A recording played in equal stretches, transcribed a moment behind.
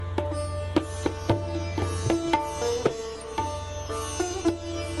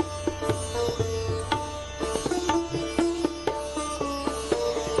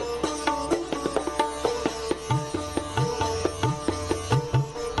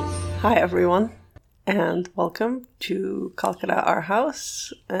Hi everyone, and welcome to Calcutta Our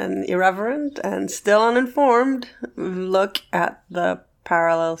House, an irreverent and still uninformed look at the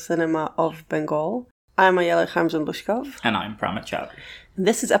parallel cinema of Bengal. I'm Ayala Khamzan-Lushkov. And I'm Pramit Chowdhury.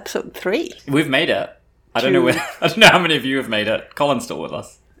 This is episode 3. We've made it. I don't know how many of you have made it. Colin's still with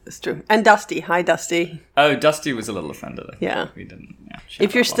us. It's true. And Dusty. Hi, Dusty. Oh, Dusty was a little offended. I think. Yeah. We didn't. Yeah,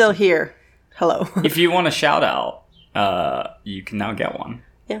 if you're still here, hello. If you want a shout out, you can now get one.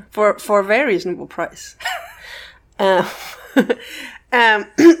 Yeah, for a very reasonable price. We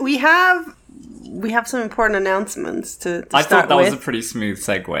have some important announcements to I start thought that with. was a pretty smooth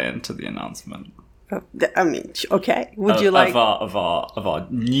segue into the announcement. I mean, okay. Would you like of our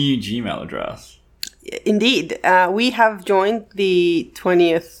new Gmail address? Indeed, we have joined the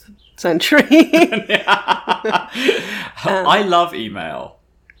 20th century. I love email.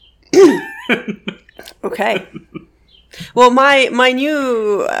 Okay. Well, my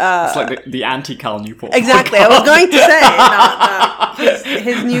new It's like the anti-Cal Newport. exactly. I was going to say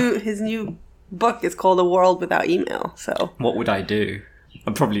his new book is called A World Without Email. So What would I do?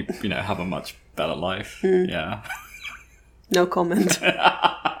 I'd probably have a much better life. Yeah. no comment.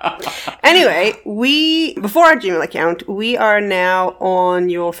 Anyway, before our Gmail account, we are now on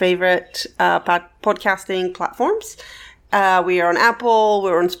your favorite podcasting platforms. We are on Apple,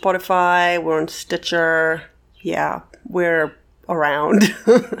 we're on Spotify, we're on Stitcher. Yeah, we're around.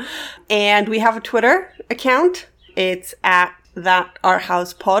 And we have a Twitter account. It's at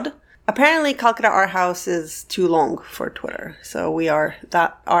 @OurHousePod. Apparently, Calcutta Our House is too long for Twitter. So we are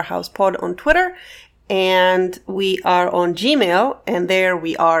 @OurHousePod on Twitter. And we are on Gmail. And there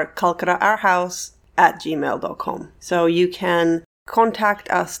we are calcuttaaourhouse@gmail.com. So you can contact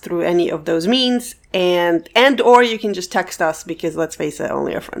us through any of those means. And or you can just text us because, let's face it,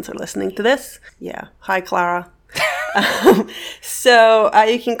 only our friends are listening to this. Yeah. Hi, Clara. So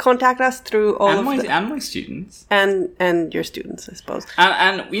you can contact us through all and my students and your students, I suppose.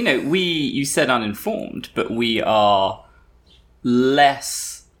 And you said uninformed, but we are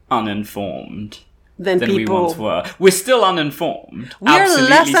less uninformed than we people once were. We're still uninformed. We are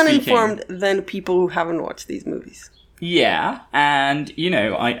less speaking. uninformed than people who haven't watched these movies. Yeah, and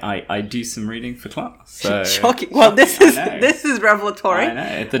I do some reading for class. So Shocking. Well, this is revelatory. I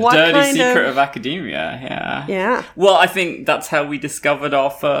know. The dirty secret of academia. Yeah. Yeah. Well, I think that's how we discovered our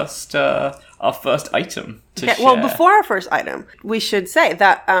first item to share. Well, before our first item, we should say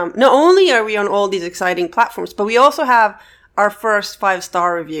that not only are we on all these exciting platforms, but we also have our first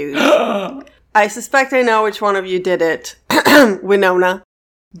 5-star reviews. I suspect I know which one of you did it, Winona.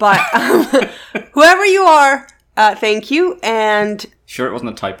 But whoever you are, thank you. And sure, it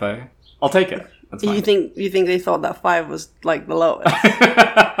wasn't a typo. I'll take it. That's fine. You think they thought that 5 was like the lowest?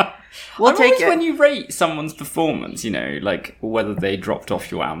 We'll take it. When you rate someone's performance, like whether they dropped off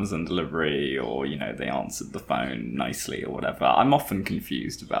your Amazon delivery or they answered the phone nicely or whatever, I'm often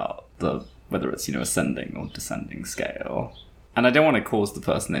confused about whether it's ascending or descending scale, and I don't want to cause the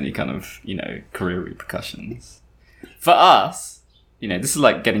person any kind of career repercussions. For us, this is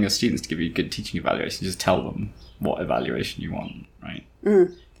like getting your students to give you a good teaching evaluation. Just tell them what evaluation you want, right?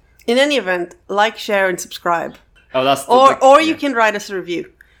 Mm. In any event, like, share, and subscribe. Oh, that's you can write us a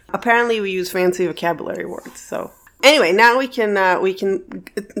review. Apparently, we use fancy vocabulary words. So anyway, now we can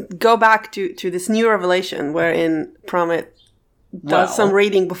go back to this new revelation wherein Pramit does some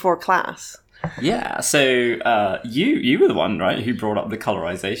reading before class. Yeah. So you were the one, right, who brought up the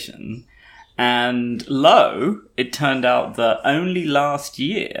colorization. And it turned out that only last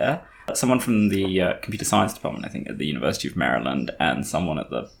year, someone from the computer science department, I think, at the University of Maryland, and someone at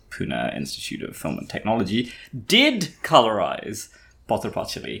the Pune Institute of Film and Technology did colorize Pothra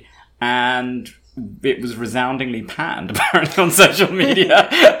Pachali. And it was resoundingly panned, apparently, on social media.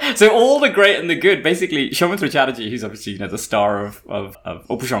 So all the great and the good, basically, Soumitra Chatterjee, who's obviously, the star of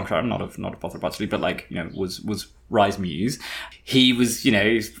Upushankar, not of Pothra Pachali, but was Rai's muse. He was,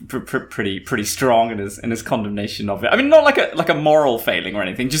 pretty strong in his condemnation of it. I mean, not like a moral failing or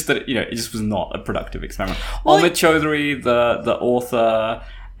anything, just that, it just was not a productive experiment. Amit Chaudhary, the author,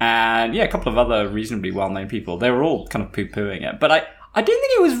 and a couple of other reasonably well-known people, they were all kind of poo-pooing it. But I don't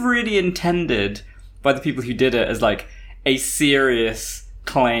think it was really intended by the people who did it as like a serious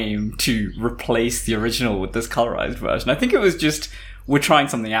claim to replace the original with this colorized version. I think it was just, we're trying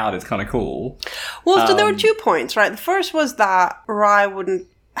something out, it's kind of cool. Well, so there were 2 points, right? The first was that Rai wouldn't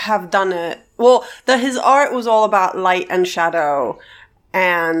have done it. Well, that his art was all about light and shadow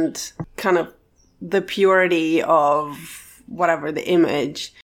and kind of the purity of whatever the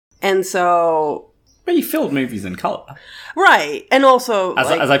image. And so... But he filled movies in colour. Right. And also...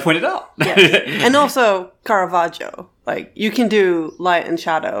 As I pointed out. Yes. And also Caravaggio. Like, you can do light and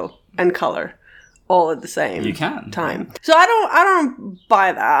shadow and color all at the same You can. time. So I don't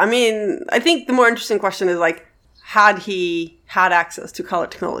buy that. I mean, I think the more interesting question is like, had he had access to color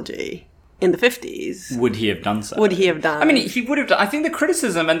technology in the 50s, would he have done so? would he have done? I mean, he would have done. I think the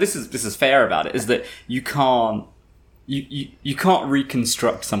criticism, and this is fair about it, is that you can't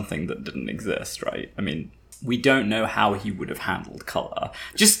reconstruct something that didn't exist, right? I mean, we don't know how he would have handled color.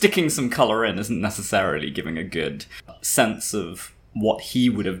 Just sticking some color in isn't necessarily giving a good sense of what he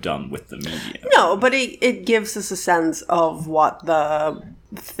would have done with the medium. No, but it gives us a sense of what the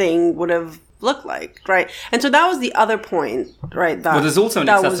thing would have looked like, right? And so that was the other point, right? Well, there's also an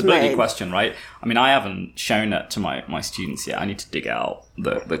accessibility question, right? I mean, I haven't shown it to my students yet. I need to dig out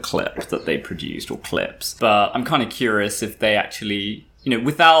the clip that they produced, or clips. But I'm kind of curious if they actually,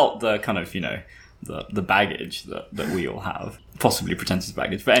 without the kind of, the baggage that we all have. Possibly pretentious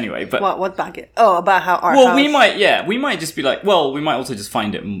baggage, but anyway. But what baggage? Oh, about how art. Well, we might just be like, well, we might also just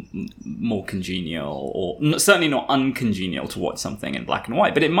find it more congenial, or certainly not uncongenial to watch something in black and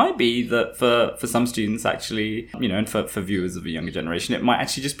white. But it might be that for some students, actually, and for viewers of a younger generation, it might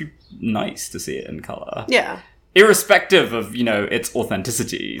actually just be nice to see it in color. Yeah. Irrespective of, its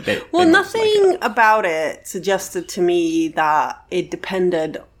authenticity. Nothing about it suggested to me that it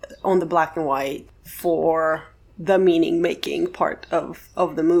depended on the black and white for the meaning-making part of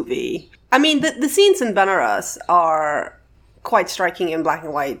the movie. I mean, the scenes in Benares are quite striking in black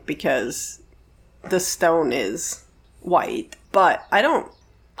and white because the stone is white, but I don't...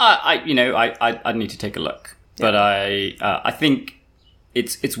 I'd need to take a look. Yeah. But I think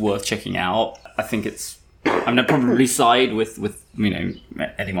it's worth checking out. I think I'm going to probably side with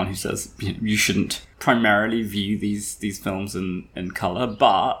anyone who says you shouldn't primarily view these films in color,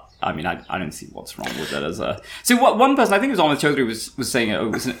 but I mean, I don't see what's wrong with it as a... So one person, I think it was Ahmed Chaudhry, was saying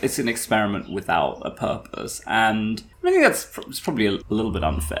it's an experiment without a purpose. And I think it's probably a little bit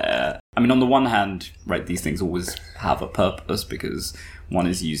unfair. I mean, on the one hand, right, these things always have a purpose because one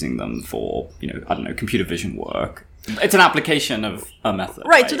is using them for, computer vision work. It's an application of a method.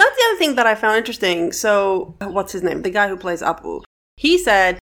 Right, so that's the other thing that I found interesting. So, what's his name? The guy who plays Apu. He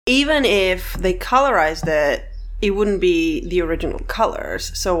said, even if they colorized it, it wouldn't be the original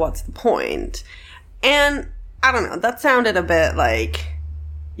colors, so what's the point? And, I don't know, that sounded a bit like,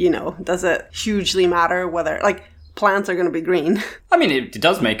 does it hugely matter whether, like, plants are going to be green? I mean, it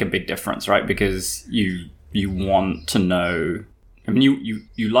does make a big difference, right? Because you want to know... I mean,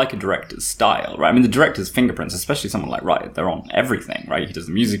 you like a director's style, right? I mean, the director's fingerprints, especially someone like Wright, they're on everything, right? He does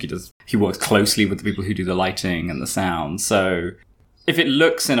the music, he works closely with the people who do the lighting and the sound, so if it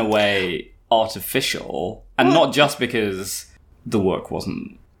looks in a way artificial, and not just because the work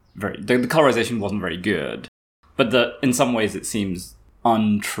wasn't the colorization wasn't very good, but that in some ways it seems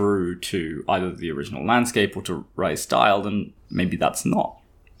untrue to either the original landscape or to Wright's style, then maybe that's not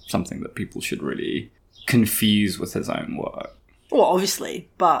something that people should really confuse with his own work. Well, obviously,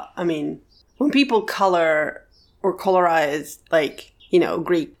 but I mean, when people color or colorize, like,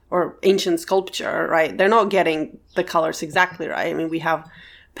 Greek or ancient sculpture, right, they're not getting the colors exactly right. I mean, we have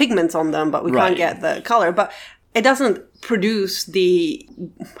pigments on them, but we can't get the color. But it doesn't produce the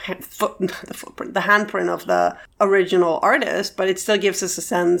handprint of the original artist, but it still gives us a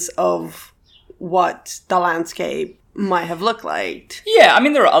sense of what the landscape might have looked like. Yeah, I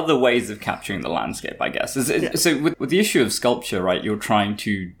mean, there are other ways of capturing the landscape, I guess. So with the issue of sculpture, right, you're trying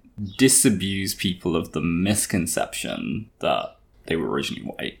to disabuse people of the misconception that they were originally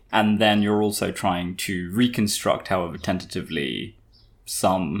white. And then you're also trying to reconstruct, however tentatively,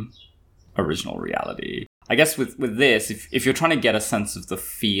 some original reality. I guess with this, if you're trying to get a sense of the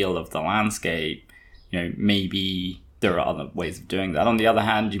feel of the landscape, maybe there are other ways of doing that. On the other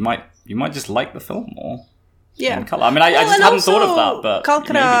hand, you might just like the film more. Yeah. In color. I mean, I just hadn't thought of that, but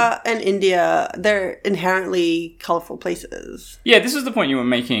Calcutta and India, they're inherently colorful places. Yeah, this was the point you were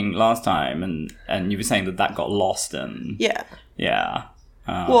making last time, and you were saying that got lost in... Yeah. Yeah.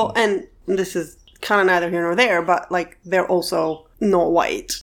 Well, and this is kind of neither here nor there, but, like, they're also not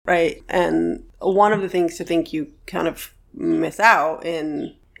white, right? And one of the things I think you kind of miss out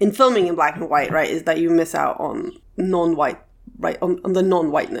in filming in black and white, right, is that you miss out on non-white, right, on the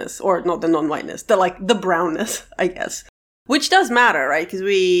non-whiteness, or not the non-whiteness, the brownness, I guess, which does matter, right? Because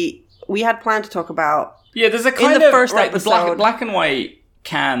we had planned to talk about... Yeah, there's a kind of... First episode, black and white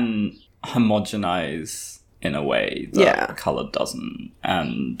can homogenize in a way that color doesn't,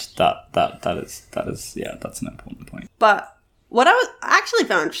 and that is that's an important point. But what I actually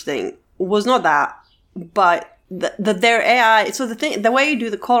found interesting was not that, but their AI. So the way you do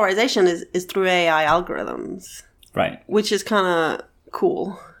the colorization is through AI algorithms, right? Which is kind of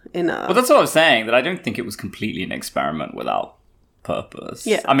cool. Well, that's what I was saying. That I don't think it was completely an experiment without purpose.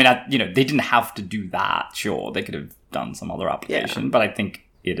 Yeah. I mean, they didn't have to do that, sure. They could have done some other application, but I think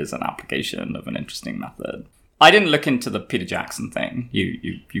it is an application of an interesting method. I didn't look into the Peter Jackson thing.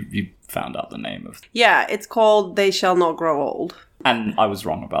 You found out the name of... Yeah, it's called They Shall Not Grow Old. And I was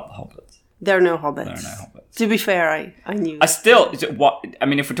wrong about the Hobbits. There are no hobbits. There are no hobbits. To be fair, I knew. If we're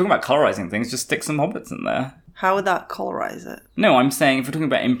talking about colorizing things, just stick some hobbits in there. How would that colorize it? No, I'm saying if we're talking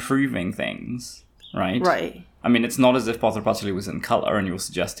about improving things, right? Right. I mean, it's not as if Potter Patchouli was in color and you're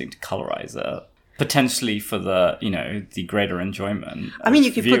suggesting to colorize it. Potentially for the, the greater enjoyment. I mean,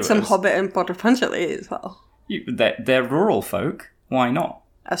 you could put some viewers. hobbit in Potter Patchouli as well. They're rural folk. Why not?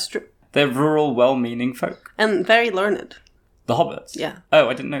 That's true. They're rural, well-meaning folk. And very learned. The hobbits? Yeah. Oh,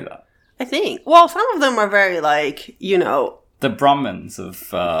 I didn't know that. I think. Well, some of them are very, The Brahmins of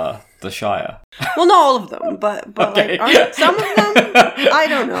the Shire. Well, not all of them, but Okay. aren't some of them? I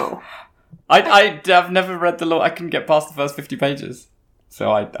don't know. I've never read the law. I couldn't get past the first 50 pages.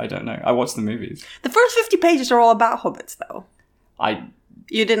 So I don't know. I watched the movies. The first 50 pages are all about hobbits, though.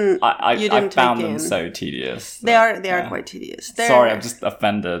 You didn't. I found take them in. so tedious. They are quite tedious. Sorry, I'm just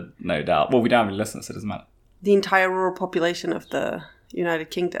offended, no doubt. Well, we don't have any listeners, so it doesn't matter. The entire rural population of the United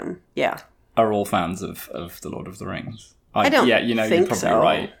Kingdom. Yeah. Are all fans of The Lord of the Rings. I don't Yeah, you're think probably so.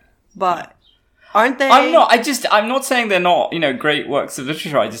 right. But aren't they? I'm not saying they're not, great works of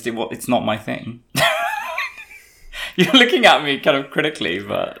literature. It's not my thing. You're looking at me kind of critically,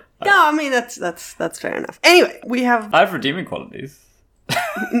 but... No, I mean, that's fair enough. Anyway, we have... I have redeeming qualities.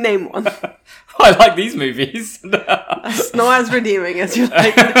 Name one. I like these movies. It's not as redeeming as you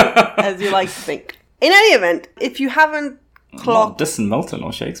like to think. In any event, if you haven't Not clocked... dissing Milton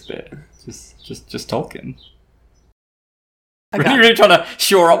or Shakespeare. Just Tolkien. Okay. Really trying to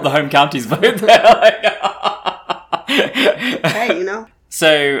shore up the home counties vote there. Hey,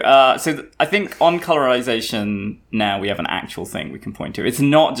 So I think on colorization now we have an actual thing we can point to. It's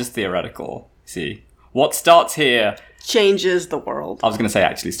not just theoretical. See, what starts here changes the world. I was going to say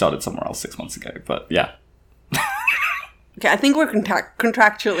actually started somewhere else 6 months ago, but yeah. Okay, I think we're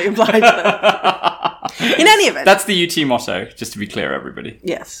contractually obliged though. In any event. That's the UT motto, just to be clear, everybody.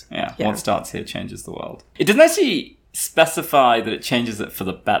 Yes. Yeah, what starts here changes the world. It doesn't actually specify that it changes it for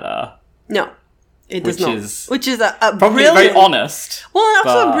the better. No, it does not. Which is a probably brilliant... very honest. Well,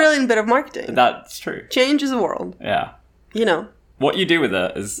 also a brilliant bit of marketing. That's true. Changes the world. Yeah. What you do with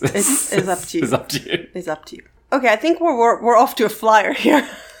it is up to you. Is up to you. Is up to you. Okay, I think we're off to a flyer here.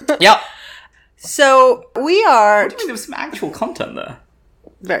 Yep. So we are... There was some actual content there.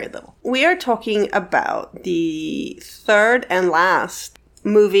 Very little. We are talking about the third and last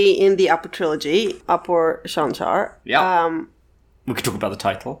movie in the Upper trilogy, Apur Shanchar. Yeah. We could talk about the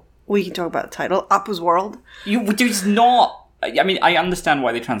title. We can talk about the title, Apu's World. It's not... I mean, I understand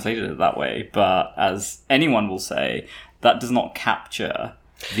why they translated it that way, but as anyone will say, that does not capture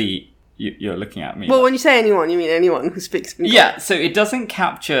the... You're looking at me. Well, when you say anyone, you mean anyone who speaks Bengali. Yeah, so it doesn't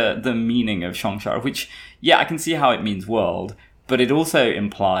capture the meaning of Shangshar, which, yeah, I can see how it means world, but it also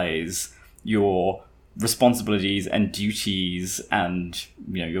implies your responsibilities and duties and,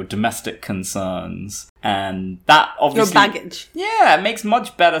 your domestic concerns. And that obviously... Your baggage. Yeah, it makes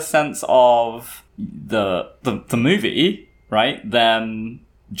much better sense of the movie, right, than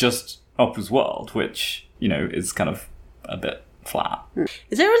just Apu's World, which, is kind of a bit flat.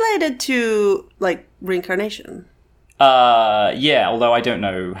 Is it related to, reincarnation? Yeah, although I don't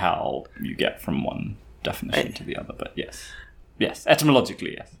know how you get from one definition to the other, but yes. Yes,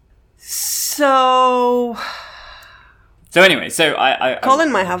 etymologically, yes. So anyway, I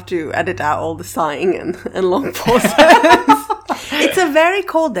Colin might have to edit out all the sighing and long pauses. It's a very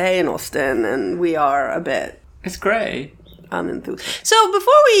cold day in Austin, and we are a bit... It's grey. Unenthused. So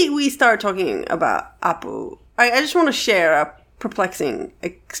before we start talking about Apu, I just want to share a perplexing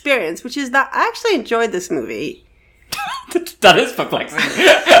experience, which is that I actually enjoyed this movie. That is perplexing.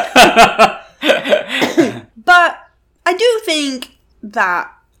 But I do think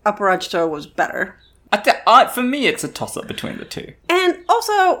that Aparajito was better. For me, it's a toss-up between the two. And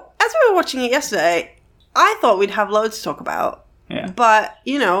also, as we were watching it yesterday, I thought we'd have loads to talk about. Yeah. But,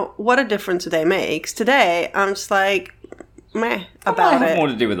 what a difference today makes. Today, I'm just meh about it. It has it. more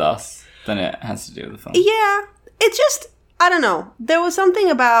to do with us than it has to do with the film. Yeah. It's just, I don't know. There was something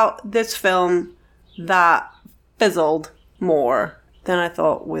about this film that fizzled more than I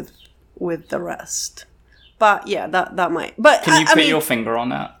thought with the rest. But yeah, that might. But can you put your finger on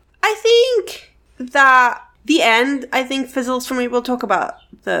that? I think that the end, fizzles for me. We'll talk about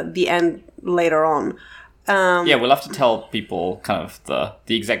the end later on. Yeah, we'll have to tell people kind of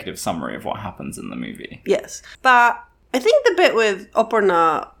the executive summary of what happens in the movie. Yes. But I think the bit with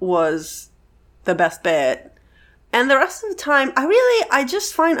Aparna was the best bit. And the rest of the time, I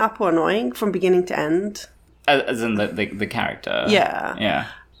just find Apu annoying from beginning to end. As in the character. Yeah. Yeah.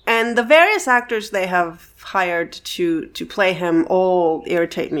 And the various actors they have hired to play him all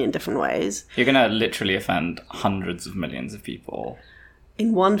irritate me in different ways. You're going to literally offend hundreds of millions of people.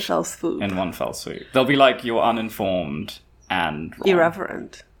 In one fell swoop. In one fell swoop. They'll be like, you're uninformed and wrong.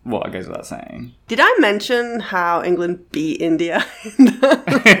 Irreverent. What goes without saying. Did I mention how England beat India?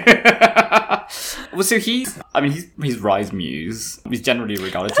 Well, so he's Rye's muse. He's generally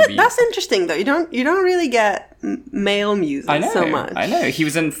regarded to be... That's interesting, though. You don't really get male muses so much. I know. He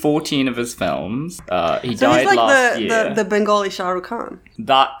was in 14 of his films. He so died he's like last year. the Bengali Shah Rukh Khan.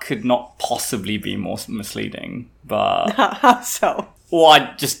 That could not possibly be more misleading, but... How so?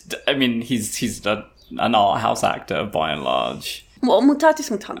 Well, he's an art house actor, by and large. Well, mutatis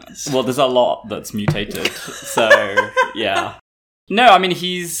mutandis. Well, there's a lot that's mutated, so, yeah. No, I mean,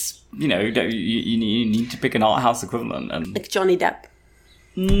 he's... You need to pick an art house equivalent. And like Johnny Depp?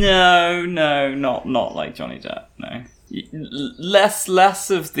 No, not like Johnny Depp, no. Less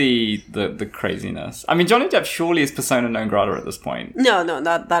of the craziness. I mean, Johnny Depp surely is persona non grata at this point. No,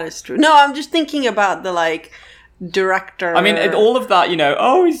 that is true. No, I'm just thinking about the, like, director... I mean, all of that,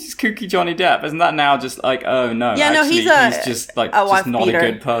 he's just kooky Johnny Depp. Isn't that now just like, oh, no, yeah, actually, he's just, like, just not beater.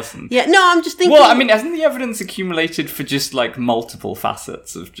 a good person? Yeah, no, I'm just thinking... Well, I mean, hasn't the evidence accumulated for just, like, multiple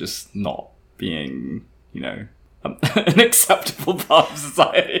facets of just not being, an acceptable part of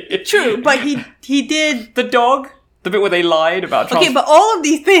society? True, but he did... The dog? The bit where they lied about... Okay, but all of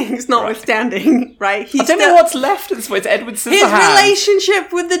these things notwithstanding, right? I don't know what's left at this point. It's Edward Scissorhands. His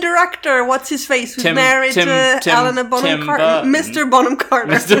relationship with the director, what's his face, who's married to Helena Bonham Carter. Mr. Bonham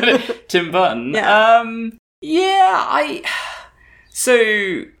Carter. Tim Burton. Yeah.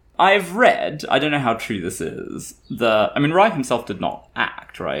 So, I've read, I don't know how true this is, Rye himself did not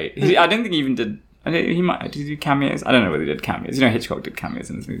act, right? I don't think he even did... He might did he do cameos? I don't know whether he did cameos. Hitchcock did cameos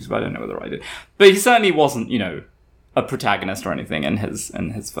in his movies, but I don't know whether I did. But he certainly wasn't, a protagonist or anything in his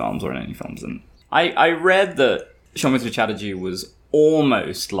films or in any films. And I read that Soumitra Chatterjee was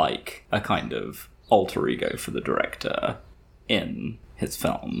almost like a kind of alter ego for the director in his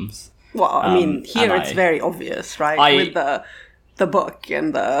films. Well, I mean, here it's very obvious, right? With the book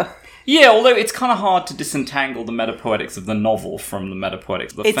and the... Yeah, although it's kind of hard to disentangle the metapoetics of the novel from the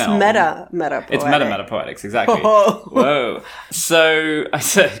metapoetics of the film. It's metapoetics. It's metapoetics, exactly. Oh. Whoa. So, I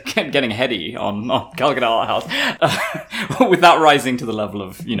said, getting heady on Calcutta Art House without rising to the level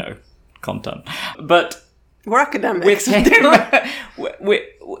of, content. But... We're academics. With him,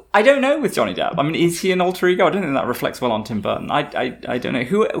 I don't know with Johnny Depp. I mean, is he an alter ego? I don't think that reflects well on Tim Burton. I don't know.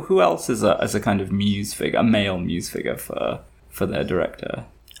 Who else is a kind of muse figure, a male muse figure for their director?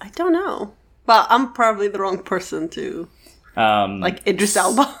 I don't know. But I'm probably the wrong person to... like Idris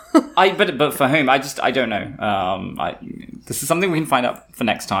Elba. But for whom? I don't know. This is something we can find out for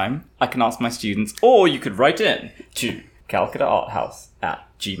next time. I can ask my students, or you could write in to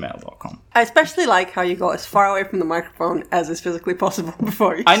calcuttaarthouse@gmail.com. I especially like how you go as far away from the microphone as is physically possible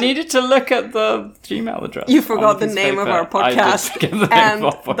before you... I needed to look at the Gmail address. You forgot the name of our podcast and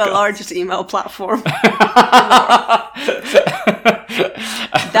the largest email platform.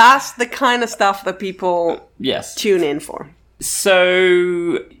 That's the kind of stuff that people tune in for.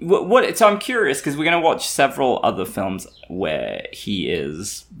 So, so I'm curious, because we're going to watch several other films where he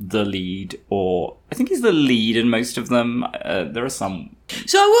is the lead, or I think he's the lead in most of them. There are some...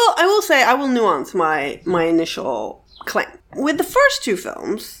 So I will say, I will nuance my initial claim. With the first two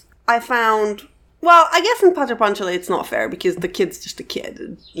films, I found... Well, I guess in Pather Panchali it's not fair, because the kid's just a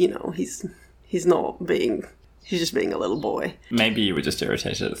kid. He's not being... He's just being a little boy. Maybe you were just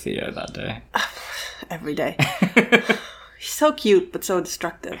irritated at Theo that day. Every day. He's so cute, but so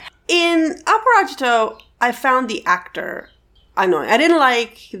destructive. In Aparajito, I found the actor annoying. I didn't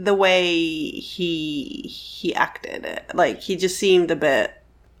like the way he acted it. Like, he just seemed a bit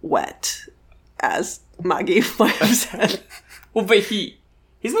wet, as Maggie might have said. Well, but he's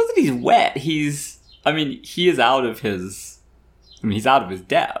not that he's wet. He is out of his... he's out of his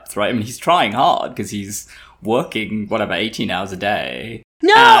depth, right? He's trying hard, because he's working, 18 hours a day.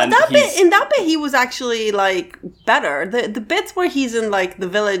 No, in that bit he was actually, like, better. The bits where he's in, like, the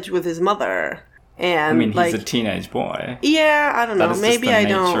village with his mother and, he's a teenage boy. Yeah, I don't know. Maybe I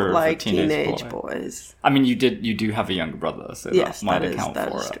don't like teenage boys. You do have a younger brother, so that might account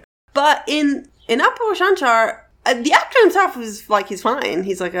for it. True. But in Apu Shankar, the actor himself is, like, he's fine.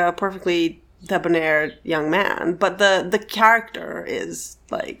 He's, like, a perfectly debonair young man. But the character is,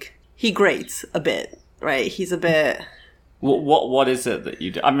 like, he grates a bit, right? He's a bit... What is it that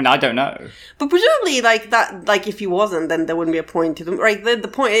you do? I mean, I don't know. But presumably, like that, like if he wasn't, then there wouldn't be a point to them. Right? The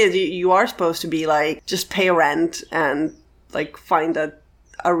point is, you are supposed to be like just pay rent and like find a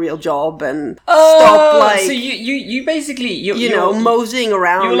real job and stop like. So you basically you're moseying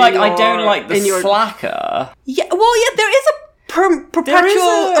around. You're like, I don't like the slacker. Yeah. Well, yeah. There is a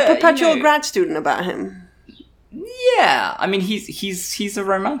perpetual grad student about him. Yeah, I mean he's a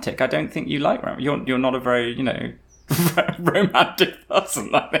romantic. I don't think you like you're not a very romantic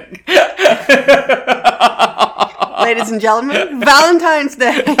person, I think. Ladies and gentlemen, Valentine's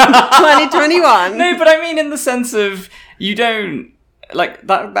Day 2021. No, but I mean in the sense of you don't like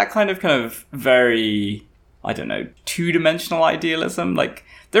that kind of very, I don't know, two-dimensional idealism. Like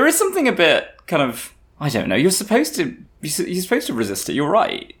there is something a bit kind of, I don't know, you're supposed to resist it. You're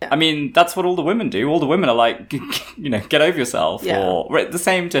right. Yeah. I mean, that's what all the women do. All the women are like, get over yourself. Yeah. Or right, the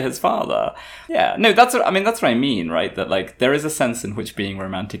same to his father. Yeah. No, that's what I mean, right? That like there is a sense in which being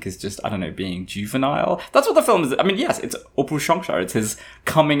romantic is just, I don't know, being juvenile. That's what the film is. I mean, yes, it's Opal Shongshar. It's his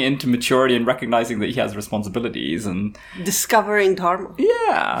coming into maturity and recognizing that he has responsibilities and discovering Dharma.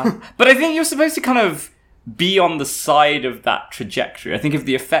 Yeah. But I think you're supposed to kind of be on the side of that trajectory. I think if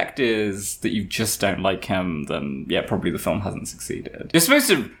the effect is that you just don't like him, then yeah, probably the film hasn't succeeded. You're supposed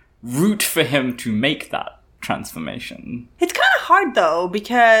to root for him to make that transformation. It's kind of hard though,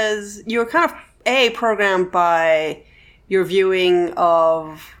 because you're kind of programmed by your viewing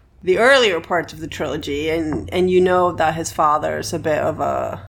of the earlier parts of the trilogy, and you know that his father's a bit of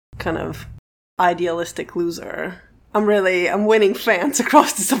a kind of idealistic loser. I'm winning fans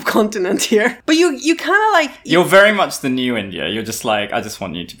across the subcontinent here. But you kind of like... You're very much the new India. You're just like, I just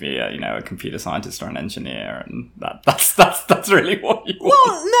want you to be a computer scientist or an engineer. And that's really what you want.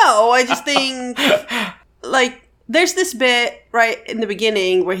 Well, no, I just think, like, there's this bit right in the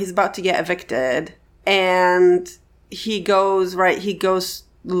beginning where he's about to get evicted. And he goes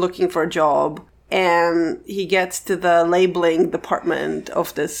looking for a job. And he gets to the labeling department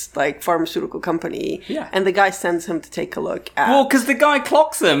of this like pharmaceutical company, and the guy sends him to take a look at. Well, because the guy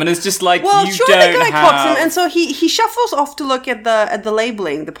clocks him and is just like, clocks him, and so he shuffles off to look at the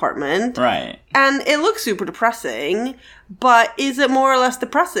labeling department, right? And it looks super depressing, but is it more or less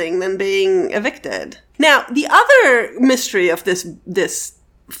depressing than being evicted? Now, the other mystery of this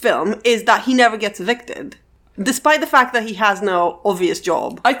film is that he never gets evicted. Despite the fact that he has no obvious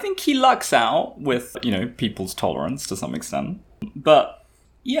job. I think he lucks out with, people's tolerance to some extent. But,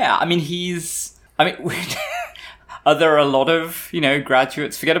 yeah, I mean, are there a lot of,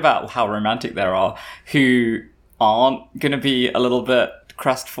 graduates, forget about how romantic there are, who aren't going to be a little bit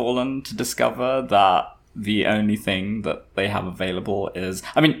crestfallen to discover that the only thing that they have available is...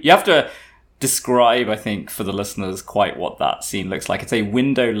 I mean, you have to describe, I think, for the listeners quite what that scene looks like. It's a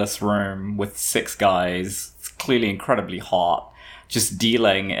windowless room with 6 guys... clearly incredibly hot, just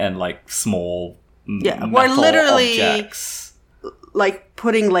dealing in like small metal literally objects, like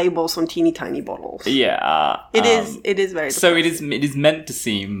putting labels on teeny tiny bottles. Yeah, it is very depressing. So it is meant to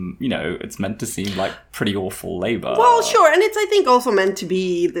seem, it's meant to seem like pretty awful labor. Well, sure, and it's I think also meant to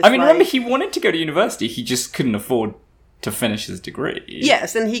be this, remember he wanted to go to university, he just couldn't afford to finish his degree.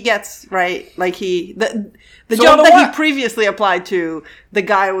 Yes, and he gets the job that he previously applied to, the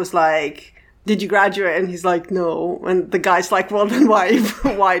guy was like, did you graduate? And he's like, no. And the guy's like, well, then why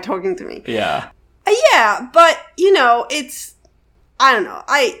are you talking to me? Yeah. Yeah, but, it's... I don't know.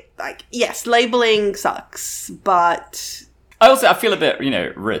 Yes, labeling sucks, but... I feel a bit,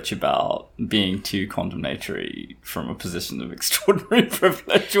 rich about being too condemnatory from a position of extraordinary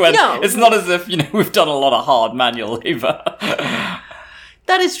privilege. When it's not as if, we've done a lot of hard manual labor.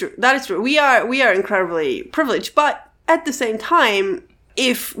 That is true. We are incredibly privileged, but at the same time...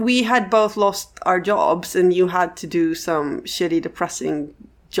 If we had both lost our jobs and you had to do some shitty, depressing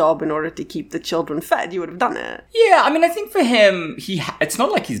job in order to keep the children fed, you would have done it. Yeah, I mean, I think for him, it's not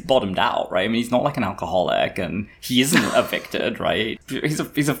like he's bottomed out, right? I mean, he's not like an alcoholic and he isn't evicted, right?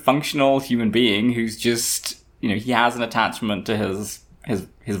 He's a functional human being who's just, he has an attachment to his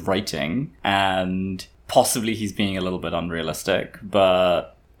writing, and possibly he's being a little bit unrealistic,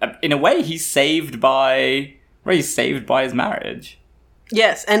 but in a way, he's saved by his marriage.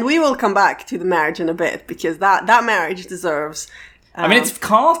 Yes, and we will come back to the marriage in a bit, because that marriage deserves... I mean, it's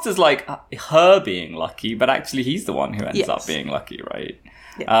cast as, like, her being lucky, but actually he's the one who ends up being lucky, right?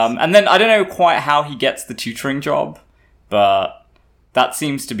 Yes. And then, I don't know quite how he gets the tutoring job, but that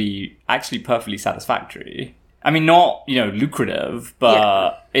seems to be actually perfectly satisfactory. I mean, not, lucrative,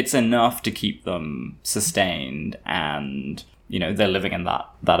 but it's enough to keep them sustained, and, they're living in that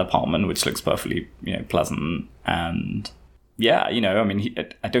apartment, which looks perfectly, pleasant, and... Yeah, I mean,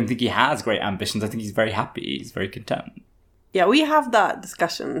 I don't think he has great ambitions. I think he's very happy. He's very content. Yeah, we have that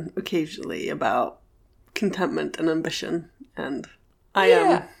discussion occasionally about contentment and ambition, and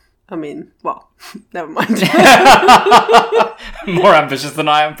well, never mind. More ambitious than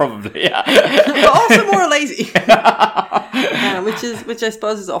I am, probably, yeah. But also more lazy. Which I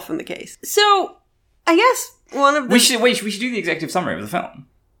suppose is often the case. So, I guess one of the... We should do the executive summary of the film.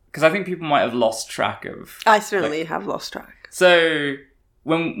 Because I think people might have lost track of... I certainly have lost track. So,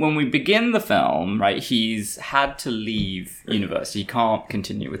 when we begin the film, right, he's had to leave university. He can't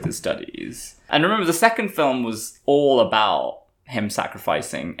continue with his studies. And remember, the second film was all about him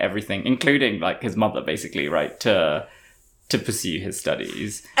sacrificing everything, including, like, his mother, basically, right, to pursue his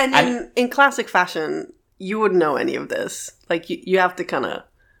studies. And in classic fashion, you wouldn't know any of this. Like, you have to kind of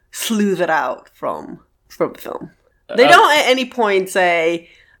sleuth it out from the film. They don't at any point say,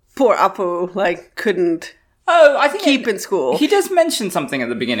 poor Apu, like, couldn't keep in school. He does mention something at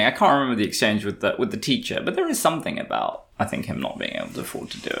the beginning. I can't remember the exchange with the teacher, but there is something about, I think, him not being able to afford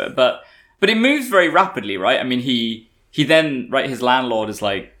to do it. But it moves very rapidly, right? I mean, he then, right, his landlord is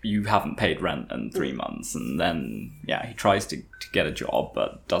like, you haven't paid rent in 3 months. And then, yeah, he tries to get a job,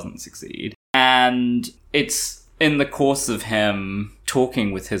 but doesn't succeed. And it's in the course of him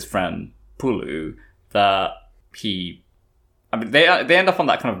talking with his friend Pulu that they end up on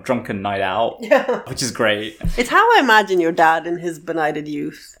that kind of drunken night out, which is great. It's how I imagine your dad in his benighted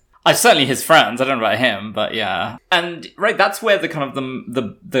youth. Certainly his friends. I don't know about him, but yeah. And right, that's where the kind of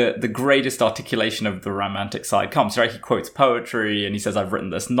the greatest articulation of the romantic side comes. Right, he quotes poetry and he says, "I've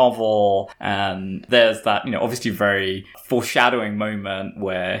written this novel." And there's that, obviously very foreshadowing moment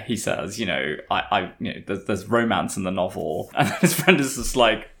where he says, there's romance in the novel, and his friend is just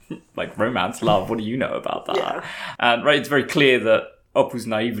like romance, love. What do you know about that? Yeah. And right, it's very clear that Apu's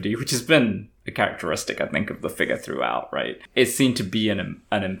naivety, which has been a characteristic, I think, of the figure throughout, right, is seen to be an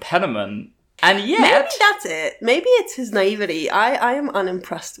impediment. And yet, maybe that's it. Maybe it's his naivety. I am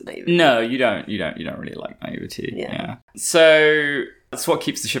unimpressed with naivety. No, you don't really like naivety. Yeah. So that's what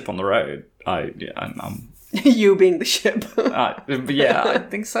keeps the ship on the road. You being the ship. Yeah, I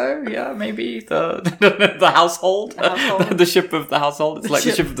think so. Yeah, maybe the household. The ship of the household. It's like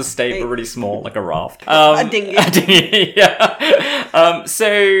the ship of the state, but really small, like a raft. A dinghy. A dinghy, yeah.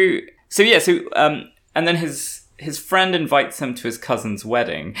 And then his friend invites him to his cousin's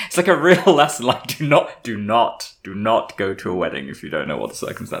wedding. It's like a real lesson, like, do not go to a wedding if you don't know what the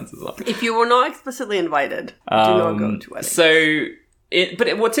circumstances are. If you were not explicitly invited, do not go to weddings.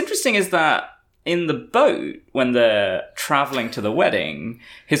 But what's interesting is that in the boat, when they're traveling to the wedding,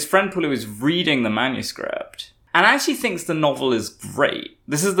 his friend Pulu is reading the manuscript and actually thinks the novel is great.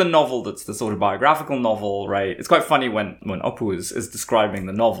 This is the novel that's the sort of biographical novel, right? It's quite funny when Apu is describing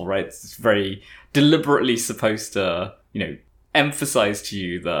the novel, right? It's very deliberately supposed to, emphasize to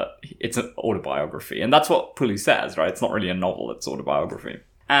you that it's an autobiography. And that's what Pulu says, right? It's not really a novel, it's autobiography.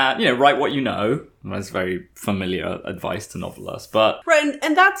 Write what you know. That's very familiar advice to novelists, but... Right,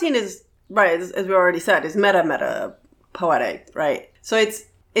 and that scene is... Right, as we already said, is meta poetic, right? So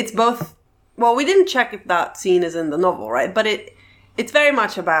it's both. Well, we didn't check if that scene is in the novel, right? But it's very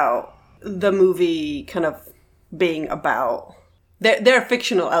much about the movie kind of being about. There are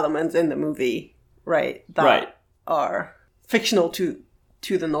fictional elements in the movie, right? That are fictional to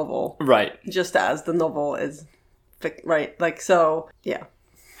the novel, right? Just as the novel is, right? Like so, yeah.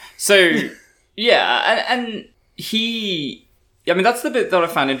 So yeah, and he. I mean, that's the bit that I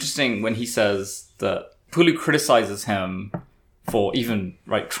found interesting when he says that Pulu criticizes him for even,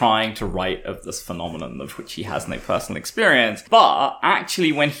 trying to write of this phenomenon of which he has no personal experience. But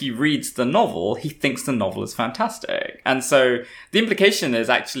actually, when he reads the novel, he thinks the novel is fantastic. And so the implication is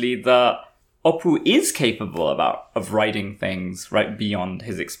actually that Apu is capable of writing things right beyond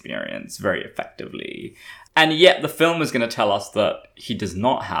his experience very effectively. And yet the film is going to tell us that he does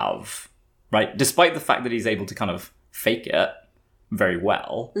not have, right? Despite the fact that he's able to kind of fake it very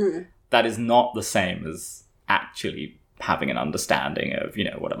well, that is not the same as actually having an understanding of,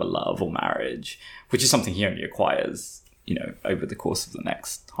 whatever, love or marriage, which is something he only acquires, over the course of the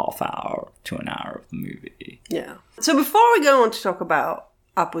next half hour to an hour of the movie. Yeah. So before we go on to talk about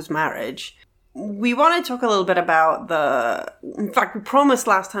Apu's marriage, we want to talk a little bit about in fact, we promised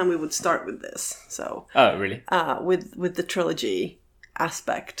last time we would start with this. So. Oh, really? With the trilogy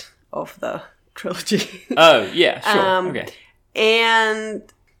aspect of the trilogy. Oh, yeah, sure. Okay. And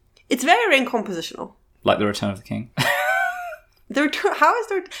it's very incompositional. Like The Return of the King? How is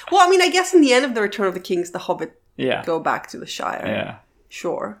there... Well, I mean, I guess in the end of The Return of the Kings, the Hobbit go back to the Shire. Yeah.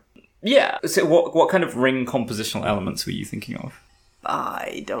 Sure. Yeah. So what kind of ring compositional elements were you thinking of?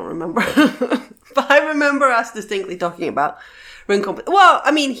 I don't remember. But I remember us distinctly talking about ring composition. Well,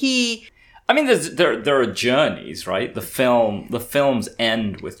 I mean, I mean, there are journeys, right? The films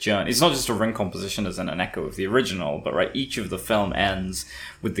end with journeys. It's not just a ring composition as in an echo of the original, but right, each of the film ends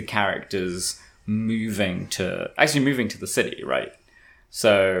with the characters moving to the city, right?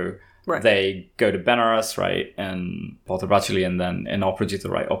 So they go to Benares, right, and Potawatomi, and then in Opera,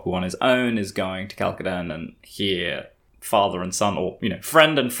 right, Opu on his own is going to Calcutta, and then here father and son, or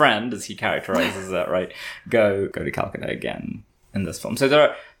friend and friend, as he characterizes it, right, go to Calcutta again in this film. So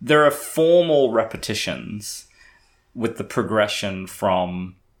there are formal repetitions with the progression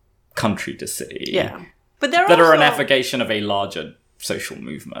from country to city. Yeah. But that are an affirmation of a larger social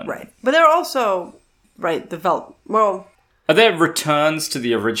movement. Right. But there are also, are there returns to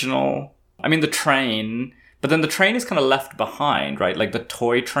the original? I mean, the train, but then the train is kind of left behind, right? Like the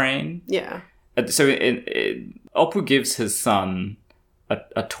toy train. Yeah. So Opu gives his son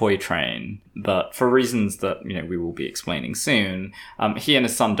a toy train, but for reasons that we will be explaining soon, he and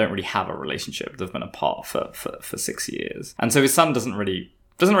his son don't really have a relationship. They've been apart for 6 years, and so his son doesn't really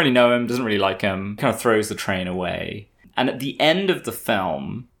know him, doesn't really like him, kind of throws the train away. And at the end of the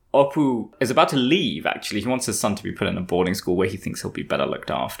film, Opu is about to leave. Actually, he wants his son to be put in a boarding school where he thinks he'll be better looked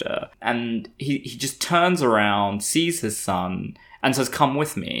after, and he just turns around, sees his son, and says, "Come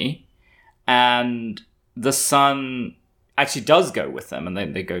with me," and the son actually does go with them,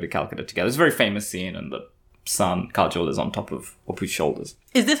 and they go to Calcutta together. It's a very famous scene, and the son, Kajol, is on top of Opu's shoulders.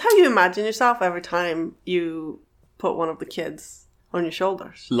 Is this how you imagine yourself every time you put one of the kids on your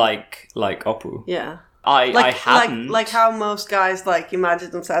shoulders? Like Opu? Yeah. I hadn't. Like how most guys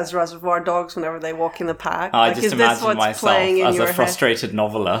imagine themselves as Reservoir Dogs whenever they walk in the pack. I just imagine myself as a frustrated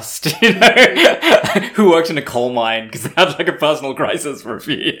novelist, who worked in a coal mine because they had a personal crisis for a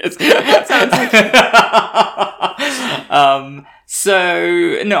few years. That sounds like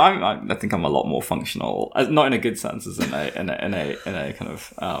So no, I think I'm a lot more functional, not in a good sense, as in a kind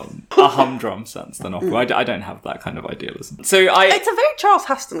of a humdrum sense than Opu. I don't have that kind of idealism. So it's a very Charles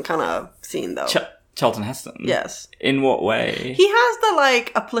Heston kind of scene, though. Charlton Heston? Yes. In what way? He has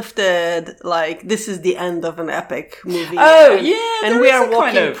the uplifted, this is the end of an epic movie. Oh, yeah. And we are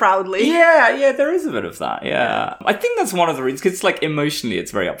walking proudly. Yeah, there is a bit of that, yeah. I think that's one of the reasons, because emotionally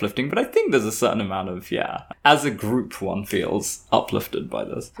it's very uplifting, but I think there's a certain amount of, as a group one feels uplifted by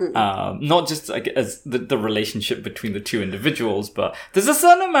this. Not just as the relationship between the two individuals, but there's a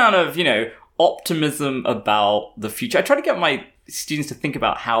certain amount of, optimism about the future. I try to get my students to think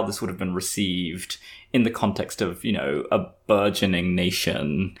about how this would have been received in the context of, a burgeoning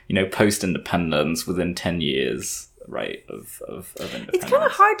nation, post-independence within 10 years, right, of independence. It's kind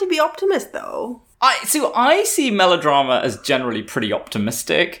of hard to be optimist, though. I see melodrama as generally pretty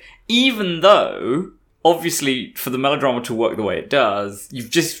optimistic, even though, obviously, for the melodrama to work the way it does, you've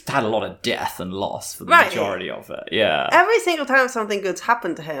just had a lot of death and loss for the majority of it. Yeah. Every single time something good's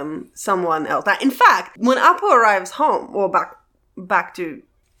happened to him, someone else died. In fact, when Apo arrives home, or back to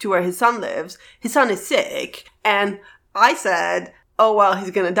where his son lives, his son is sick, and I said, oh, well,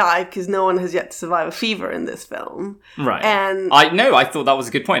 he's going to die because no one has yet to survive a fever in this film. Right. And I thought that was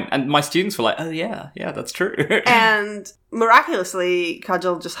a good point. And my students were like, oh, yeah, that's true. And miraculously,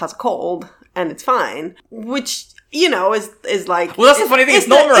 Kajol just has a cold, and it's fine, which, is like... Well, that's the funny thing. It's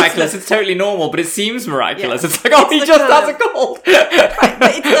not miraculous. It's totally normal, but it seems miraculous. Yeah. It's like, he just has a cold. Right,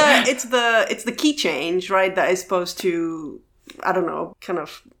 but it's the key change, right, that is supposed to, I don't know, kind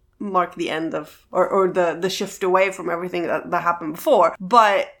of mark the end of, or the shift away from everything that happened before.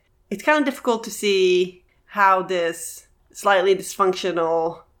 But it's kind of difficult to see how this slightly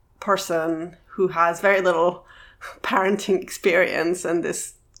dysfunctional person who has very little parenting experience, and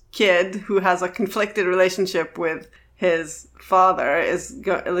this kid who has a conflicted relationship with his father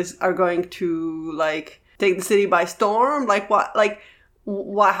are going to take the city by storm.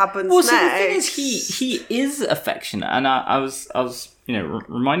 What happens next? Well, so the thing is, he is affectionate, and I was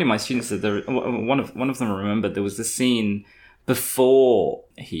reminding my students that one of them remembered there was this scene before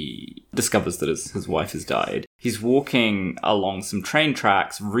he discovers that his wife has died. He's walking along some train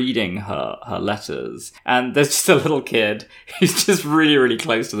tracks, reading her letters, and there's just a little kid who's just really, really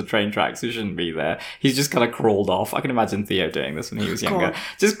close to the train tracks who shouldn't be there. He's just kind of crawled off. I can imagine Theo doing this when he was younger.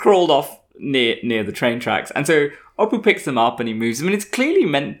 Just crawled off near the train tracks, and so Opu picks him up and he moves him, and it's clearly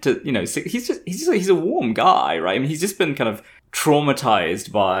meant to, he's a warm guy, right? I mean, he's just been kind of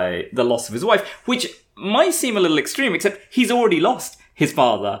traumatized by the loss of his wife, which might seem a little extreme, except he's already lost his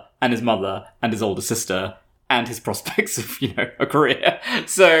father and his mother and his older sister and his prospects of, a career.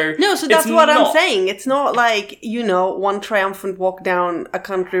 So that's what I'm saying. It's not like, one triumphant walk down a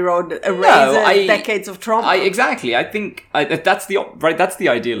country road erases decades of trauma. Exactly. I think that's the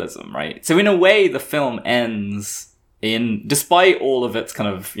idealism, right? So in a way, the film ends despite all of its kind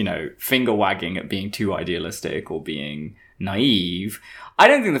of, finger wagging at being too idealistic or being naive, I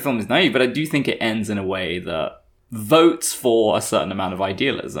don't think the film is naive, but I do think it ends in a way that votes for a certain amount of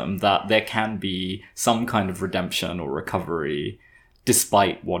idealism, that there can be some kind of redemption or recovery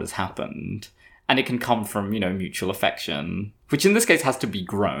despite what has happened. And it can come from, mutual affection, which in this case has to be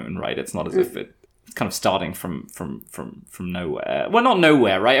grown, right? It's not as if it's kind of starting from nowhere. Well, not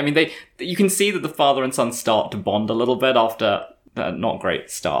nowhere, right? I mean, you can see that the father and son start to bond a little bit after a not great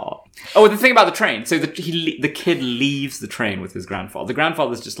start. Oh, the thing about the train. So the kid leaves the train with his grandfather. The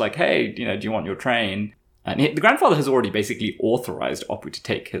grandfather's just like, hey, do you want your train? And the grandfather has already basically authorized Oppu to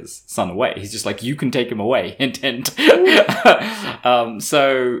take his son away. He's just like, you can take him away, hint, hint.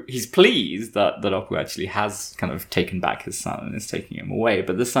 So he's pleased that Oppu actually has kind of taken back his son and is taking him away.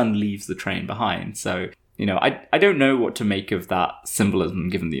 But the son leaves the train behind. So, I don't know what to make of that symbolism,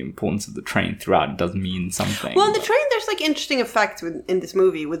 given the importance of the train throughout. It does mean something. Well, in the train, there's like interesting effects in this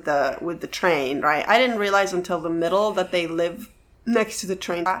movie with the train, right? I didn't realize until the middle that they live next to the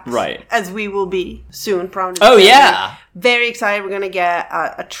train tracks. Right. As we will be soon, probably. Oh, yeah. Very excited. We're going to get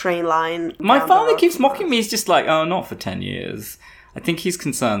a train line. My father keeps mocking me. He's just like, oh, not for 10 years. I think he's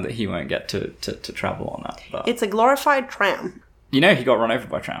concerned that he won't get to travel on that. But it's a glorified tram. He got run over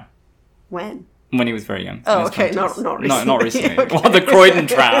by a tram. When? When he was very young. Oh, okay. Not recently. No, not recently. Okay. Well, the Croydon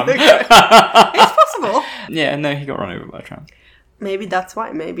tram. It's possible. Yeah, no, he got run over by a tram. Maybe that's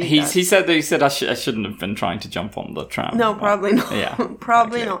why. Maybe he said I shouldn't have been trying to jump on the tram. No, probably not. Yeah,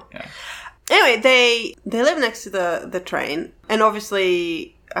 probably not. Yeah. Anyway, they live next to the train, and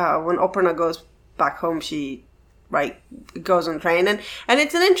obviously, when Oprna goes back home, she goes on the train, and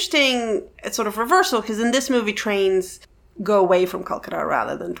it's an interesting sort of reversal, because in this movie, trains go away from Calcutta